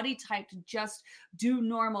right body type to just do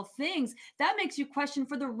normal things, that makes you question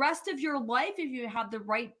for the rest of your life if you have the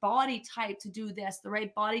right body type to do this, the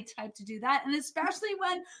right body type to do that. And especially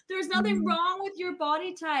when there's nothing wrong with your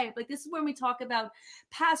body type. Like, this is when we talk about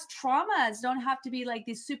past traumas don't have to be like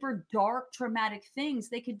these super dark traumatic things.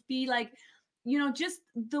 They could be like, you know, just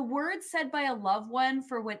the words said by a loved one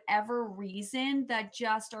for whatever reason that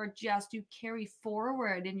just you carry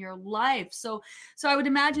forward in your life. So I would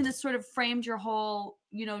imagine this sort of framed your whole,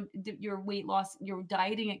 you know, your weight loss, your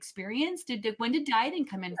dieting experience. When did dieting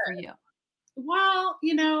come in for you? Well,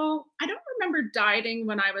 you know, I don't remember dieting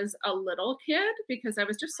when I was a little kid because I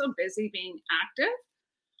was just so busy being active.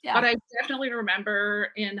 Yeah. But I definitely remember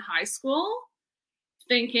in high school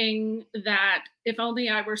thinking that if only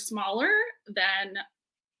I were smaller, then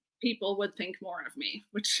people would think more of me,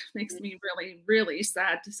 which makes me really, really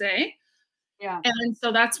sad to say. Yeah. And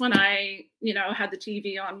so that's when I, you know, had the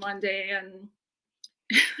TV on one day and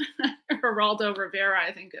Geraldo Rivera,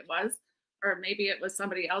 I think it was, or maybe it was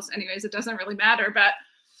somebody else. Anyways, it doesn't really matter, but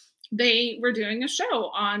they were doing a show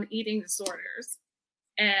on eating disorders.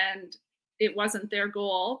 And it wasn't their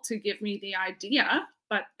goal to give me the idea,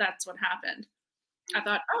 but that's what happened. I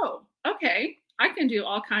thought, oh, okay, I can do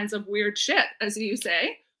all kinds of weird shit, as you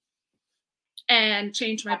say, and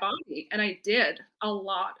change my body. And I did a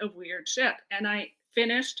lot of weird shit. And I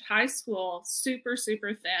finished high school super,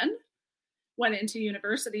 super thin, went into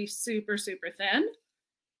university super, super thin.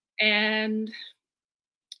 And,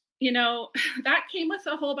 you know, that came with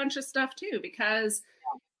a whole bunch of stuff too, because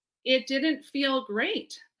it didn't feel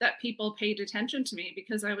great that people paid attention to me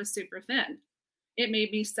because I was super thin. It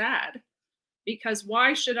made me sad. Because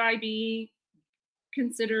why should I be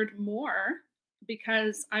considered more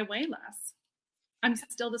because I weigh less? I'm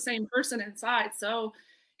still the same person inside. So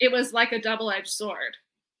it was like a double-edged sword.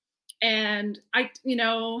 And I, you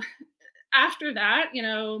know, after that, you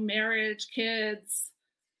know, marriage, kids,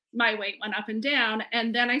 my weight went up and down.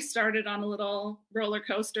 And then I started on a little roller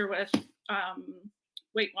coaster with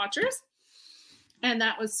Weight Watchers. And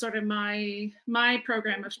that was sort of my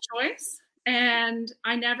program of choice. And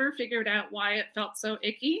I never figured out why it felt so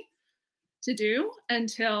icky to do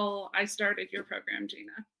until I started your program,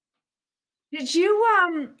 Gina.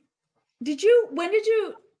 When did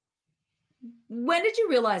you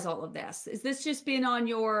realize all of this? Is this just been on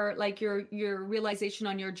your, like your realization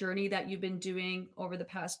on your journey that you've been doing over the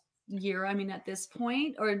past year? I mean, at this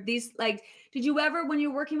point, or these, like, did you ever, when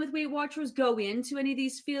you're working with Weight Watchers, go into any of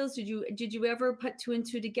these fields? Did you ever put two and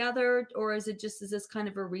two together, or is this kind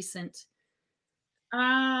of a recent?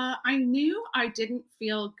 I knew I didn't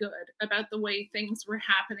feel good about the way things were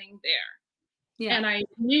happening there. Yeah. And I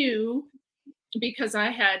knew, because I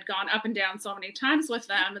had gone up and down so many times with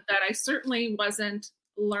them, that I certainly wasn't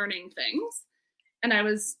learning things. And I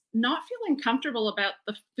was not feeling comfortable about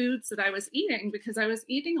the foods that I was eating, because I was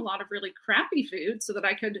eating a lot of really crappy food so that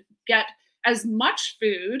I could get as much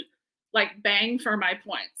food, like bang for my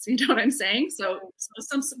points. You know what I'm saying? So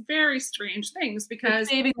some very strange things, because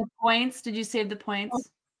saving the points. Did you save the points? Oh,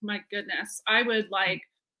 my goodness. I would like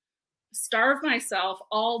starve myself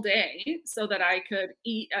all day so that I could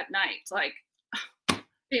eat at night. Like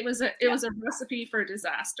it was a recipe for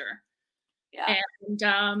disaster. Yeah.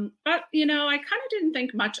 And, but you know, I kind of didn't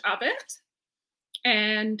think much of it.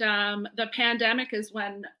 And the pandemic is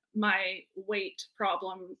when my weight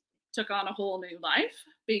problem took on a whole new life,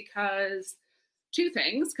 because two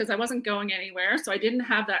things, because I wasn't going anywhere. So I didn't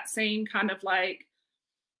have that same kind of like,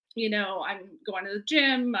 you know, I'm going to the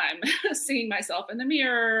gym, I'm seeing myself in the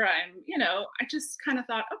mirror. I just kind of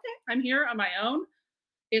thought, okay, I'm here on my own.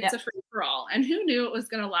 It's a free for all. And who knew it was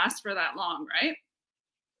going to last for that long, right?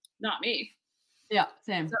 Not me. Yeah,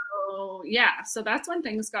 same. So that's when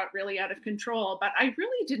things got really out of control. But I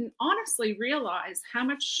really didn't honestly realize how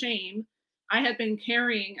much shame I had been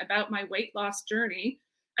carrying about my weight loss journey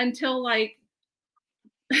until like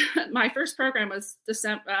my first program was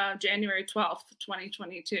January 12th,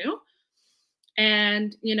 2022.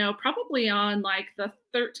 And, you know, probably on like the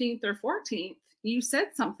 13th or 14th, you said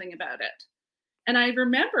something about it. And I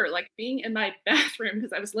remember like being in my bathroom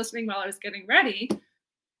because I was listening while I was getting ready.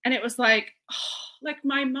 And it was like, like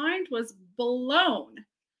my mind was blown.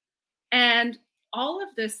 And all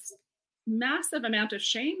of this massive amount of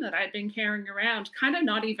shame that I'd been carrying around, kind of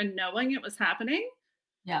not even knowing it was happening,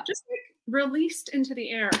 just like released into the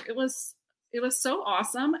air. It was so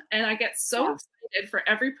awesome. And I get so excited for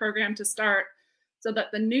every program to start so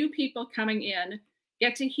that the new people coming in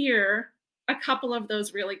get to hear a couple of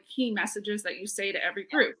those really key messages that you say to every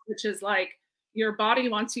group, which is like, your body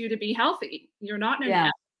wants you to be healthy. You're not in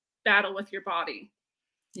a battle with your body.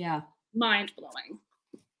 Yeah. Mind blowing.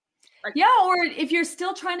 Like, yeah. Or if you're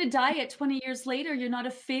still trying to diet 20 years later, you're not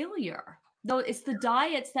a failure. Though it's the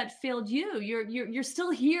diets that failed you. You're still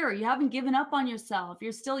here. You haven't given up on yourself.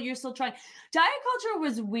 You're still trying. Diet culture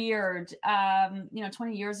was weird.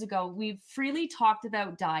 20 years ago, we freely talked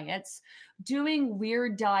about diets. Doing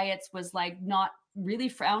weird diets was like not really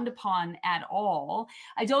frowned upon at all.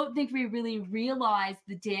 I don't think we really realized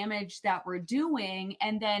the damage that we're doing.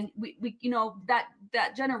 And then we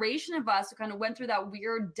that generation of us who kind of went through that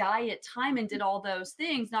weird diet time and did all those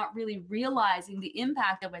things, not really realizing the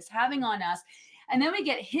impact it was having on us. And then we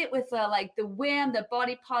get hit with the wham, the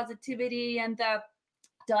body positivity and the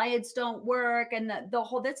diets don't work and the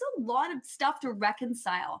whole, that's a lot of stuff to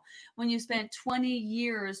reconcile when you spent 20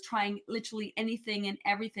 years trying literally anything and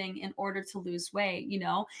everything in order to lose weight,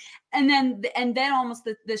 and then almost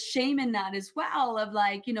the shame in that as well of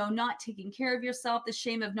like, not taking care of yourself, the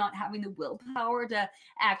shame of not having the willpower to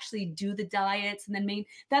actually do the diets. And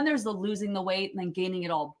then there's the losing the weight and then gaining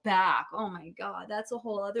it all back. Oh my God, that's a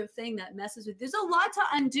whole other thing that messes with, there's a lot to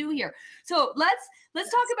undo here. So let's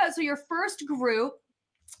talk about, so your first group,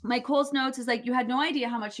 my Cole's notes is like, you had no idea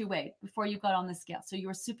how much you weighed before you got on the scale. So you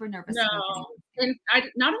were super nervous. No. And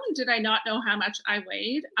not only did I not know how much I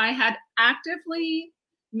weighed, I had actively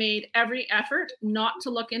made every effort not to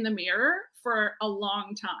look in the mirror for a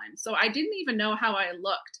long time. So I didn't even know how I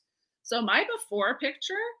looked. So my before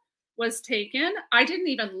picture was taken. I didn't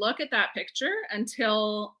even look at that picture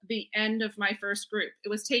until the end of my first group. It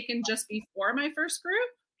was taken just before my first group.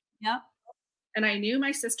 Yeah. And I knew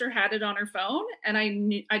my sister had it on her phone and I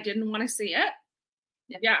knew I didn't want to see it.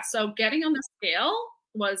 Yeah. So getting on the scale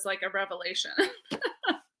was like a revelation.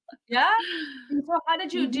 Yeah. And so how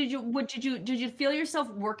did you feel yourself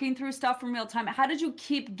working through stuff from real time? How did you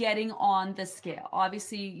keep getting on the scale?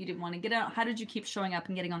 Obviously you didn't want to get out. How did you keep showing up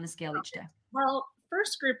and getting on the scale each day? Well,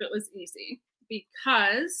 first group, it was easy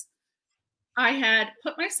because I had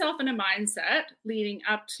put myself in a mindset leading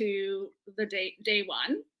up to the day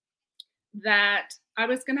one that I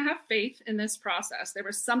was going to have faith in this process. There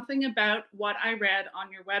was something about what I read on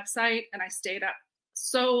your website, and I stayed up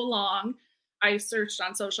so long. I searched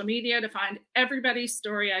on social media to find everybody's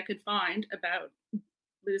story I could find about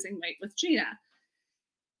losing weight with Gina.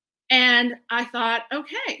 And I thought,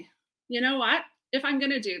 okay, you know what? If I'm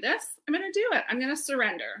going to do this, I'm going to do it. I'm going to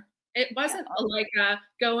surrender. It wasn't like a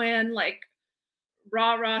go in like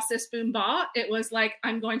rah, sis, boom, ba. It was like,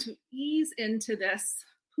 I'm going to ease into this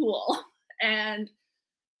pool. And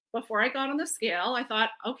before I got on the scale, I thought,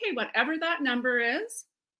 okay, whatever that number is,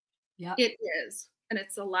 it is. And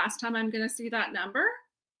it's the last time I'm going to see that number.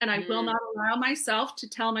 And I will not allow myself to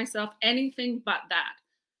tell myself anything but that,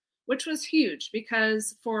 which was huge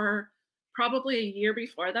because for probably a year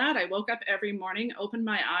before that, I woke up every morning, opened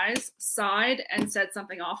my eyes, sighed, and said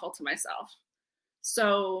something awful to myself.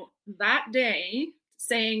 So that day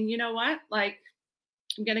saying, you know what, like,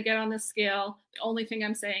 I'm going to get on this scale. The only thing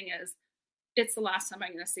I'm saying is, it's the last time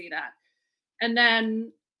I'm going to see that. And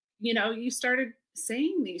then, you started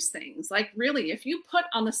saying these things like, really, if you put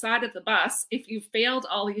on the side of the bus, if you failed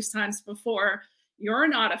all these times before, you're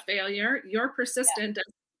not a failure, you're persistent,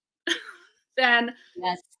 then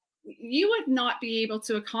you would not be able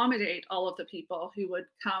to accommodate all of the people who would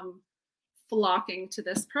come flocking to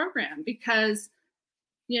this program because,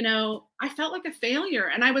 I felt like a failure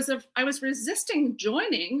and I was resisting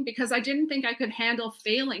joining because I didn't think I could handle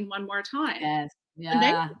failing one more time. Yes. Yeah. And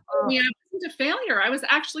then I wasn't a failure. I was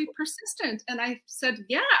actually persistent. And I said,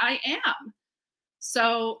 yeah, I am.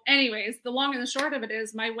 So anyways, the long and the short of it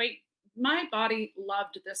is my body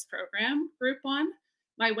loved this program, group one.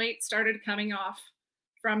 My weight started coming off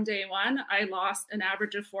from day one. I lost an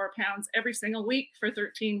average of 4 pounds every single week for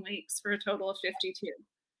 13 weeks for a total of 52.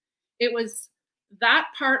 That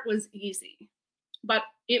part was easy, but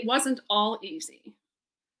it wasn't all easy.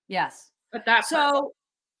 Yes. But that so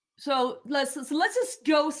let's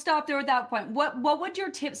just stop there at that point. What would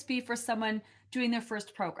your tips be for someone doing their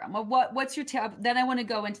first program? What's your tip? Then I want to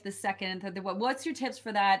go into the second and third. What's your tips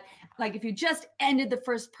for that? Like if you just ended the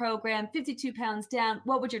first program, 52 pounds down,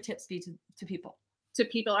 what would your tips be to people? To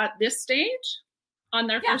people at this stage on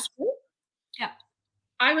their first group? Yeah.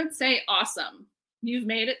 I would say, awesome. You've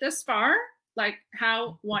made it this far. Like,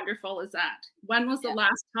 how wonderful is that? When was the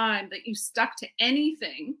last time that you stuck to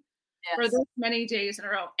anything for this many days in a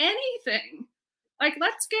row? Anything. Like,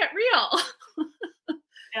 let's get real.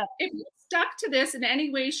 If you stuck to this in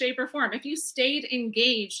any way, shape, or form, if you stayed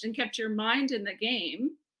engaged and kept your mind in the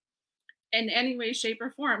game, in any way, shape, or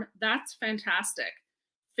form, that's fantastic.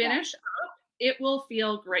 Finish up, it will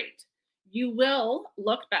feel great. You will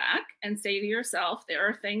look back and say to yourself, there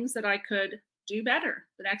are things that I could do better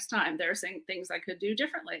the next time. There are things I could do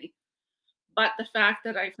differently. But the fact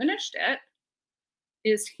that I finished it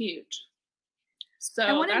is huge. So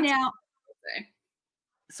I want to that's now. what I say.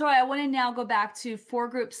 So I want to now go back to 4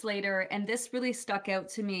 groups later, and this really stuck out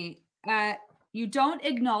to me. You don't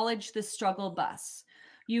acknowledge the struggle bus.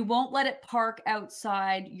 You won't let it park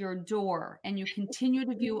outside your door, and you continue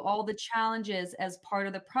to view all the challenges as part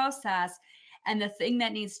of the process and the thing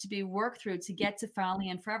that needs to be worked through to get to Finally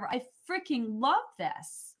and Forever. I freaking love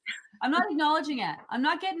this. I'm not acknowledging it. I'm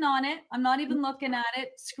not getting on it. I'm not even looking at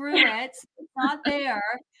it. Screw it. It's not there.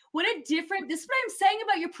 What a different, this is what I'm saying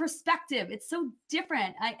about your perspective. It's so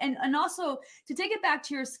different. And also to take it back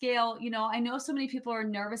to your scale, you know, I know so many people are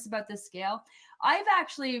nervous about this scale. I've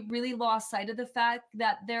actually really lost sight of the fact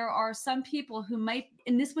that there are some people who might,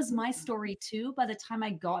 and this was my story too, by the time I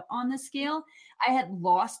got on the scale, I had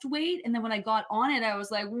lost weight. And then when I got on it, I was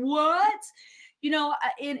like, what? You know,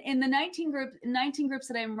 in the 19 groups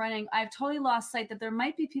that I'm running, I've totally lost sight that there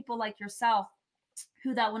might be people like yourself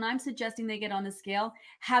who that when I'm suggesting they get on the scale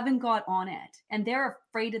haven't got on it, and they're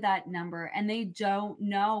afraid of that number and they don't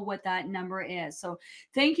know what that number is. So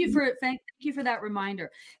thank you for that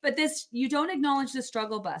reminder. But this, you don't acknowledge the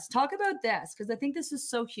struggle bus. Talk about this, because I think this is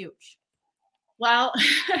so huge. Well,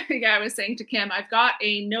 yeah, I was saying to Kim, I've got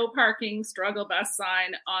a no parking struggle bus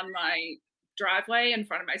sign on my driveway in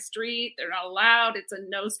front of my street. They're not allowed. It's a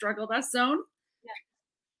no struggle bus zone. Yeah.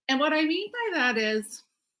 And what I mean by that is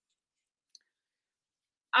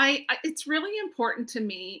it's really important to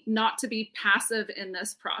me not to be passive in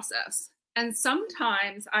this process. And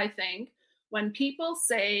sometimes I think when people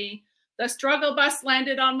say the struggle bus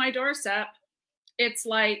landed on my doorstep, it's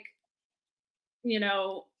like, you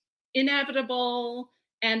know, inevitable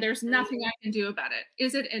and there's nothing I can do about it.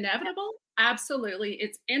 Is it inevitable? Absolutely.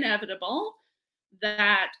 It's inevitable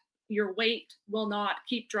that your weight will not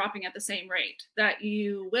keep dropping at the same rate, that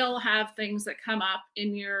you will have things that come up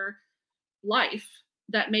in your life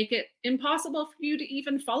that make it impossible for you to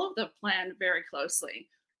even follow the plan very closely.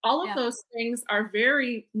 All of those things are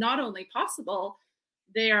very, not only possible,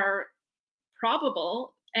 they are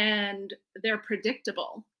probable and they're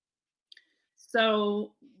predictable.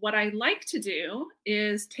 So what I like to do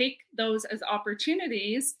is take those as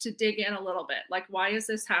opportunities to dig in a little bit. Like, why is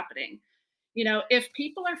this happening? You know, if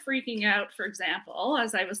people are freaking out, for example,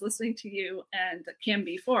 as I was listening to you and Kim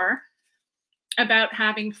before about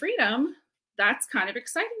having freedom, that's kind of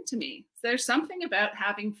exciting to me. There's something about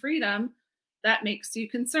having freedom that makes you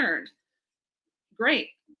concerned. Great.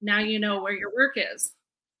 Now you know where your work is.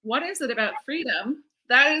 What is it about freedom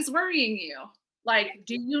that is worrying you? Like,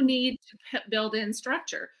 do you need to build in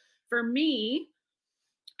structure? For me,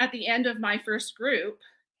 at the end of my first group,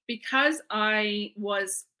 because I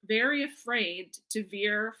was very afraid to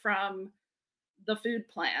veer from the food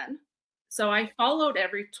plan, so I followed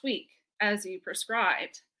every tweak as you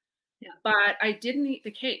prescribed. Yeah. But I didn't eat the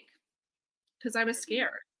cake because I was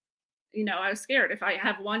scared. You know, I was scared. If I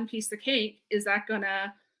have one piece of cake, is that going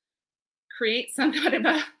to create some kind of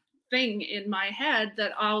a thing in my head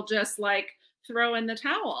that I'll just like throw in the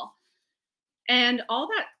towel? And all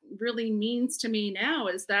that really means to me now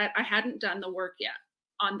is that I hadn't done the work yet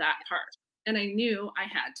on that part. And I knew I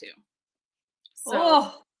had to.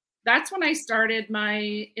 So that's when I started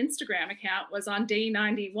my Instagram account, was on day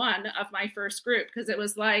 91 of my first group, because it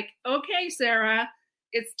was like, okay, Sarah,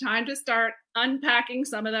 it's time to start unpacking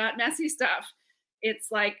some of that messy stuff.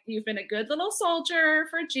 It's like, you've been a good little soldier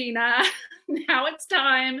for Gina. Now it's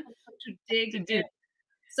time to dig in.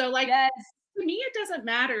 So like, to me, it doesn't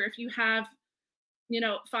matter if you have, you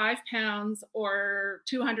know, 5 pounds or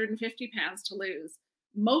 250 pounds to lose.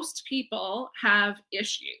 Most people have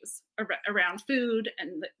issues around food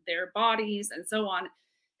and their bodies and so on.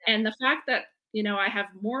 And the fact that, you know, I have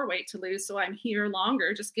more weight to lose, so I'm here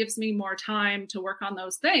longer, just gives me more time to work on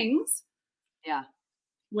those things. Yeah.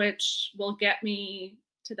 Which will get me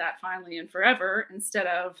to that finally and forever instead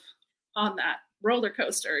of on that roller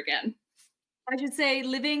coaster again. I should say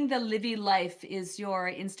Living the Livy Life is your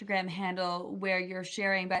Instagram handle where you're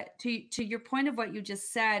sharing. But to your point of what you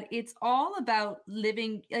just said, it's all about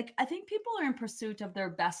living. Like, I think people are in pursuit of their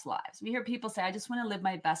best lives. We hear people say, I just want to live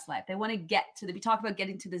my best life. They want to get to we talk about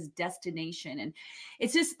getting to this destination. And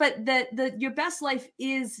it's just, but your best life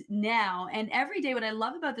is now. And every day, what I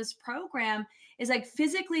love about this program is like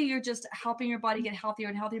physically you're just helping your body get healthier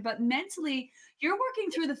and healthier, but mentally you're working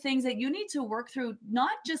through the things that you need to work through,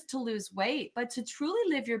 not just to lose weight, but to truly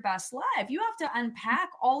live your best life. You have to unpack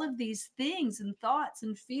all of these things and thoughts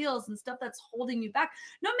and feels and stuff that's holding you back.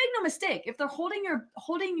 No, make no mistake. If they're holding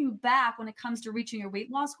you back when it comes to reaching your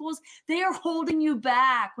weight loss goals, they are holding you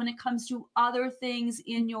back when it comes to other things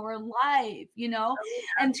in your life, you know?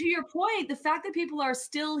 And to your point, the fact that people are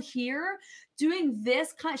still here doing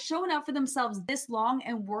this, showing up for themselves this long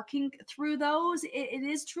and working through those, it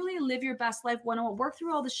is truly a live your best life 101. Work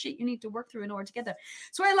through all the shit you need to work through in order to get there.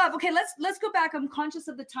 So I love, okay, let's go back. I'm conscious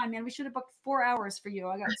of the time, man. We should have booked 4 hours for you.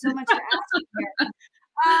 I got so much to ask you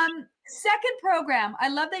here. Second program, I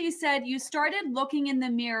love that you said you started looking in the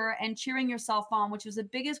mirror and cheering yourself on, which was the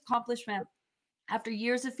biggest accomplishment after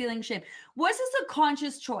years of feeling shame. Was this a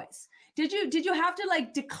conscious choice? Did you have to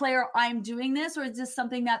like declare I'm doing this, or is this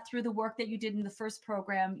something that through the work that you did in the first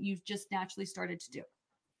program, you've just naturally started to do?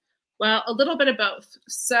 Well, a little bit of both.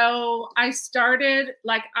 So I started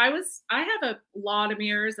like I have a lot of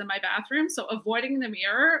mirrors in my bathroom. So avoiding the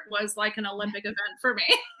mirror was like an Olympic event for me.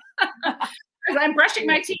 As I'm brushing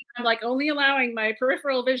my teeth, I'm like only allowing my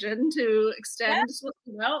peripheral vision to extend.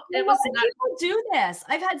 You know, it was not. People do this.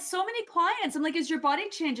 I've had so many clients. I'm like, is your body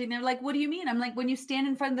changing? They're like, what do you mean? I'm like, when you stand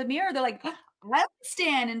in front of the mirror, they're like, I don't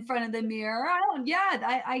stand in front of the mirror.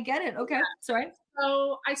 I get it. Okay. Sorry.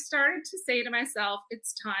 So I started to say to myself,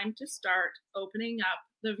 it's time to start opening up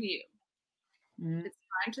the view. It's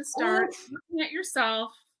time to start looking at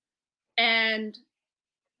yourself.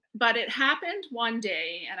 But it happened one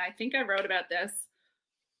day, and I think I wrote about this,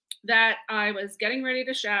 that I was getting ready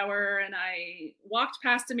to shower and I walked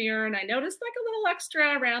past a mirror and I noticed like a little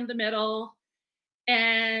extra around the middle.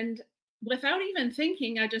 And without even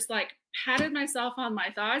thinking, I just like patted myself on my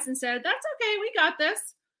thighs and said, that's okay, we got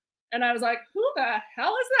this. And I was like, who the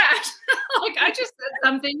hell is that? Like I just said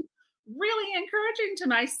something really encouraging to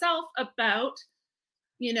myself about,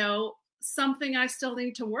 you know, something I still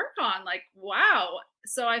need to work on. Like, wow.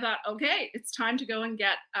 So I thought, okay, it's time to go and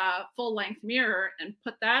get a full length mirror and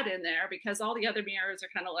put that in there because all the other mirrors are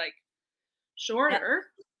kind of like shorter.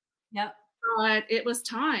 Yep. But it was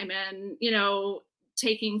time. And, you know,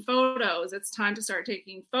 taking photos, it's time to start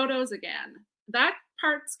taking photos again. That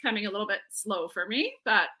part's coming a little bit slow for me,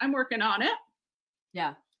 but I'm working on it.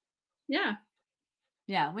 Yeah. Yeah.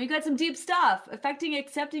 Yeah, well, you got some deep stuff, accepting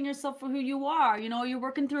yourself for who you are. You know, you're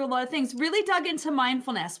working through a lot of things. Really dug into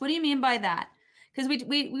mindfulness. What do you mean by that? Because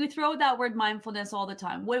we throw that word mindfulness all the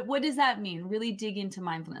time. What does that mean? Really dig into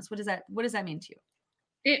mindfulness. What does that mean to you?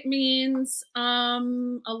 It means a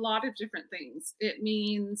lot of different things. It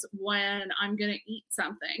means when I'm going to eat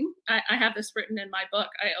something. I have this written in my book.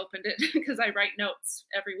 I opened it because I write notes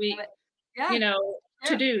every week. Yeah. You know,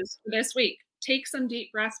 to-dos for this week. Take some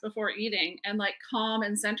deep breaths before eating and like calm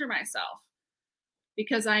and center myself.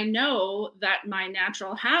 Because I know that my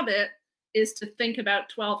natural habit is to think about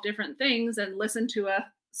 12 different things and listen to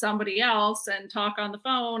somebody else and talk on the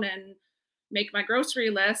phone and make my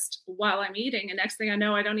grocery list while I'm eating. And next thing I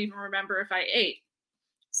know, I don't even remember if I ate.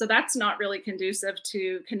 So that's not really conducive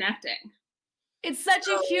to connecting. It's such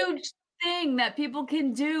a huge thing that people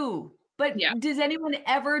can do. But does anyone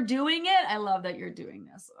ever doing it? I love that you're doing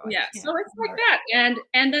this. So it's like that.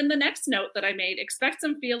 And then the next note that I made, expect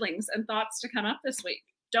some feelings and thoughts to come up this week.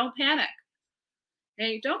 Don't panic.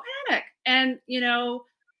 Hey, don't panic. And, you know,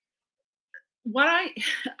 what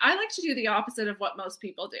I like to do the opposite of what most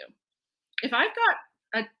people do. If I've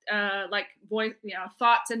got like voice, you know,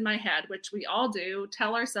 thoughts in my head, which we all do,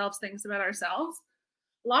 tell ourselves things about ourselves.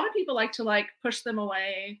 A lot of people like to like push them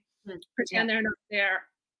away, pretend they're not there.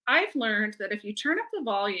 I've learned that if you turn up the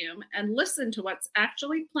volume and listen to what's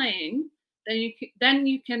actually playing, then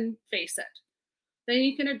you can face it. Then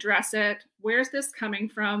you can address it. Where's this coming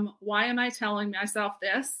from? Why am I telling myself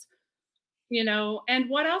this? You know, and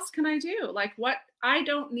what else can I do? Like I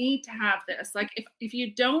don't need to have this. Like if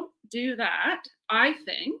you don't do that, I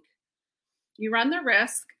think you run the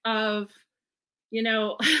risk of, you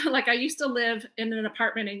know, like I used to live in an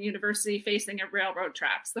apartment in university facing a railroad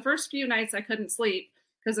tracks. The first few nights I couldn't sleep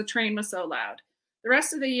because the train was so loud. The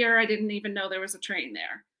rest of the year, I didn't even know there was a train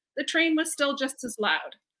there. The train was still just as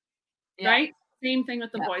loud, right? Same thing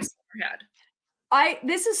with the voice in your head.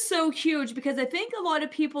 This is so huge because I think a lot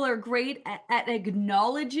of people are great at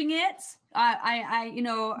acknowledging it.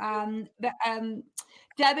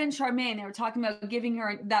 Deb and Charmaine, they were talking about giving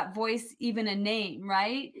her that voice even a name,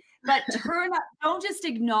 right? But turn up, don't just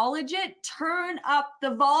acknowledge it, turn up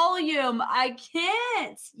the volume. I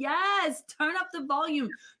can't. Yes, turn up the volume.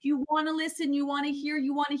 You want to listen, you want to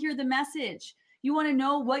hear the message. you want to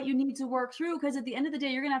know what you need to work through, because at the end of the day,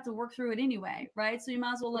 you're going to have to work through it anyway, right? So you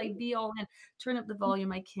might as well like be all in. Turn up the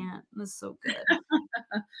volume. I can't. This is so good.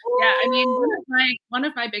 Yeah, I mean, one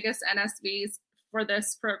of my biggest NSVs for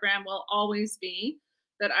this program will always be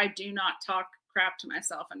that I do not talk crap to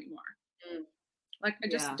myself anymore. Like I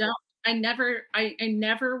just don't. I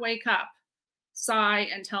never wake up, sigh,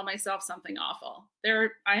 and tell myself something awful.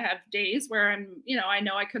 I have days where I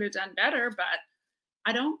know I could have done better, but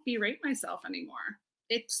I don't berate myself anymore.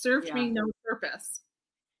 It served me no purpose.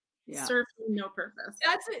 Served me no purpose.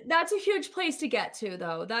 That's a huge place to get to,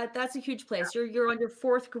 though. That's a huge place. You're on your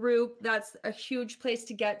fourth group. That's a huge place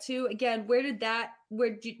to get to. Again,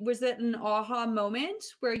 was that an aha moment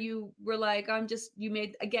where you were like, was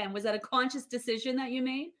that a conscious decision that you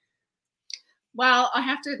made? Well, I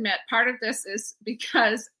have to admit, part of this is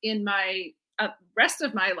because in my rest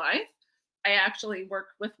of my life, I actually work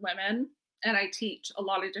with women and I teach a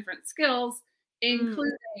lot of different skills,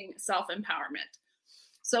 including self-empowerment.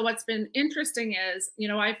 So what's been interesting is,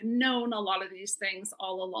 I've known a lot of these things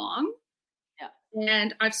all along,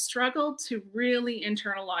 and I've struggled to really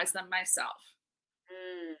internalize them myself.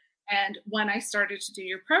 And when I started to do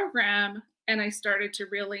your program and I started to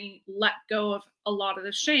really let go of a lot of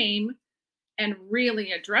the shame and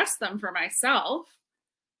really address them for myself,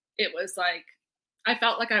 it was like, I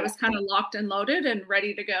felt like I was kind of locked and loaded and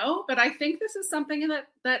ready to go. But I think this is something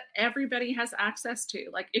that everybody has access to.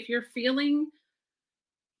 Like if you're feeling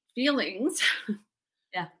feelings,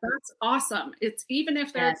 that's awesome. It's even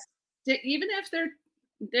if they're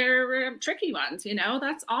tricky ones,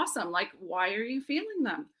 that's awesome. Like, why are you feeling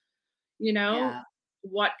them?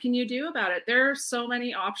 What can you do about it? There are so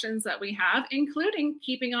many options that we have, including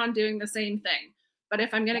keeping on doing the same thing. But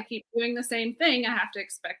if I'm going to keep doing the same thing, I have to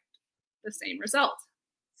expect the same results.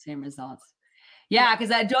 Yeah,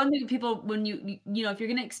 because I don't think people, when if you're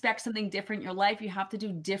going to expect something different in your life, you have to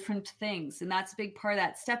do different things, and that's a big part of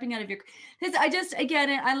that. Stepping out of your, because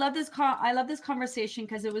I love this conversation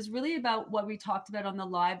because it was really about what we talked about on the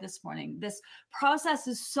live this morning. This process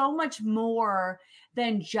is so much more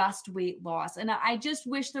than just weight loss, and I just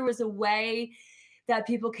wish there was a way that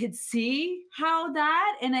people could see how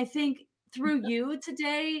that. And I think through you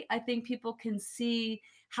today, I think people can see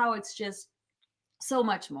how it's just so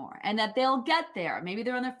much more, and that they'll get there. Maybe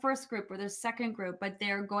they're on their first group or their second group, but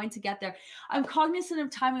they're going to get there. I'm cognizant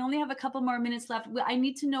of time. We only have a couple more minutes left. I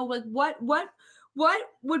need to know what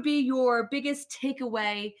would be your biggest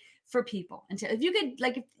takeaway for people? And if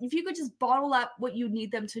you could just bottle up what you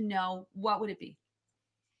need them to know, what would it be?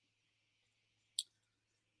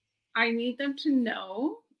 I need them to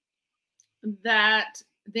know that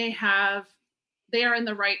they are in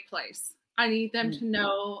the right place. I need them to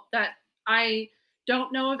know that I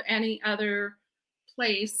don't know of any other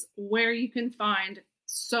place where you can find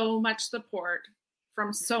so much support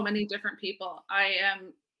from so many different people. I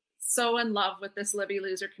am so in love with this Libby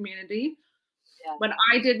Loser community. Yeah. When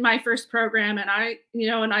I did my first program and I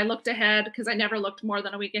looked ahead, because I never looked more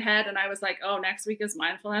than a week ahead, and I was like, oh, next week is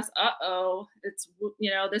mindfulness. It's,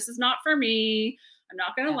 this is not for me. I'm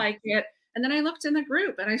not going to like it. And then I looked in the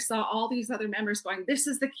group and I saw all these other members going, this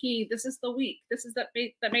is the key. This is the week. This is that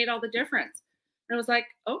made all the difference. And I was like,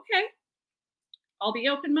 okay, I'll be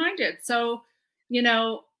open-minded. So,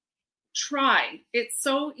 try. It's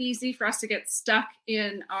so easy for us to get stuck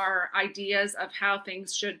in our ideas of how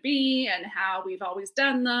things should be and how we've always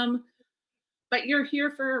done them, but you're here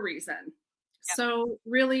for a reason. Yep. So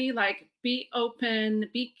really, be open,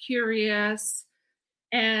 be curious,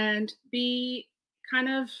 and be kind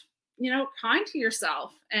of, kind to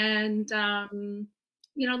yourself, and,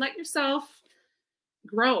 let yourself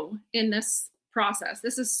grow in this process.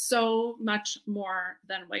 This is so much more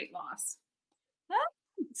than weight loss.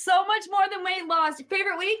 So much more than weight loss. Your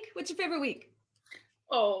favorite week? What's your favorite week?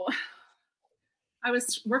 Oh, I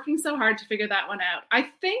was working so hard to figure that one out. I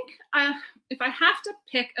think if I have to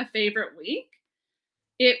pick a favorite week,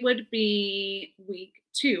 it would be week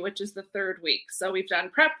 2, which is the third week. So we've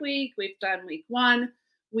done prep week, we've done week 1,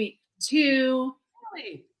 week 2.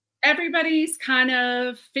 Really? Everybody's kind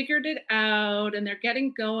of figured it out and they're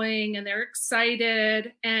getting going and they're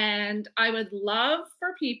excited. And I would love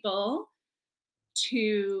for people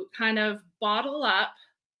to kind of bottle up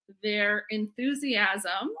their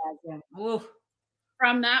enthusiasm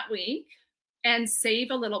from that week and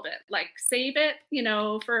save a little bit, save it,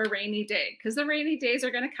 for a rainy day, because the rainy days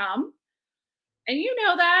are going to come. And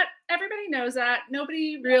that, everybody knows that.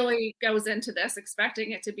 Nobody really goes into this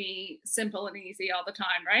expecting it to be simple and easy all the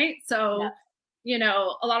time, right? So,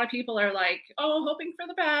 a lot of people are like, oh, hoping for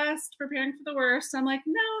the best, preparing for the worst. I'm like,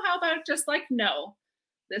 no, how about just no?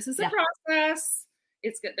 This is a process.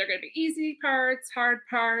 it's good. They're going to be easy parts, hard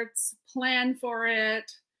parts, plan for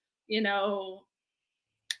it, you know,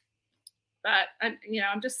 but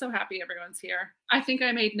I'm just so happy everyone's here. I think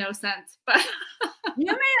I made no sense, but you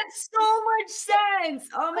made so much sense.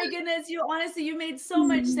 Oh my goodness. You made so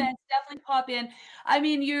much sense. Definitely pop in. I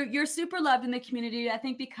mean, you're super loved in the community. I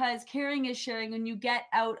think because caring is sharing, when you get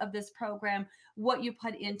out of this program, what you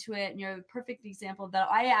put into it, and you're a perfect example of that.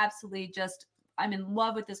 I'm in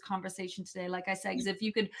love with this conversation today. Like I said, because if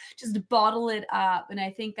you could just bottle it up, and I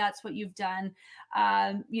think that's what you've done,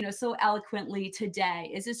 so eloquently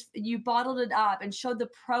today, is just you bottled it up and showed the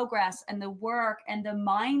progress and the work and the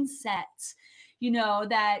mindset,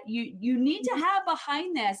 that you need to have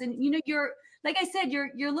behind this. And, you're, like I said, you're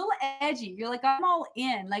a little edgy. You're like, I'm all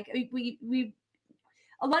in. Like we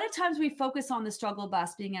a lot of times we focus on the struggle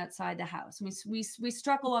bus being outside the house. We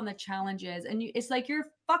struggle on the challenges, and it's like you're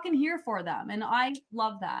fucking here for them. And I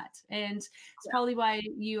love that. And it's probably why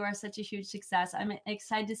you are such a huge success. I'm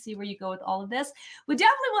excited to see where you go with all of this. We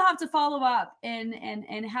definitely will have to follow up and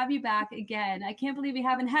have you back again. I can't believe we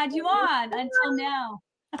haven't had you on until now.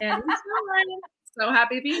 And so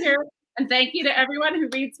happy to be here. And thank you to everyone who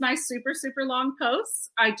reads my super, super long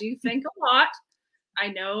posts. I do think a lot. I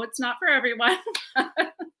know it's not for everyone.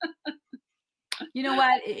 You know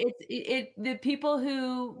what? The people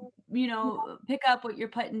who, pick up what you're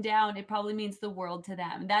putting down, it probably means the world to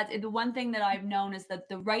them. That's the one thing that I've known, is that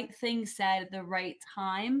the right thing said at the right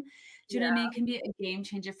time, do you know what I mean, can be a game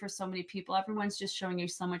changer for so many people. Everyone's just showing you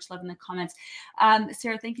so much love in the comments.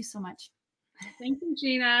 Sarah, thank you so much. Thank you,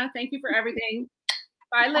 Gina. Thank you for everything.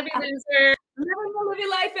 Bye, Living Loser. Live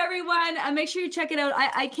your life, everyone. Make sure you check it out.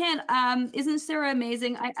 I can't. Isn't Sarah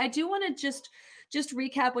amazing? I do want to just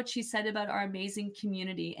recap what she said about our amazing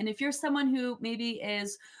community. And if you're someone who maybe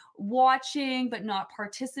is watching but not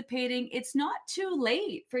participating, it's not too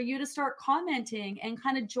late for you to start commenting and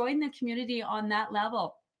kind of join the community on that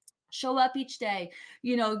level. Show up each day,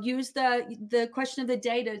 use the question of the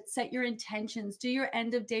day to set your intentions, do your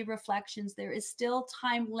end of day reflections. There is still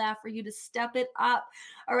time left for you to step it up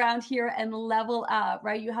around here and level up,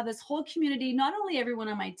 right? You have this whole community, not only everyone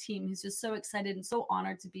on my team who's just so excited and so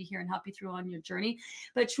honored to be here and help you through on your journey,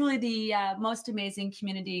 but truly the most amazing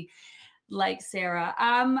community like Sarah.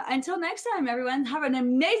 Until next time, everyone, have an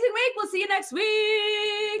amazing week. We'll see you next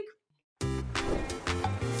week.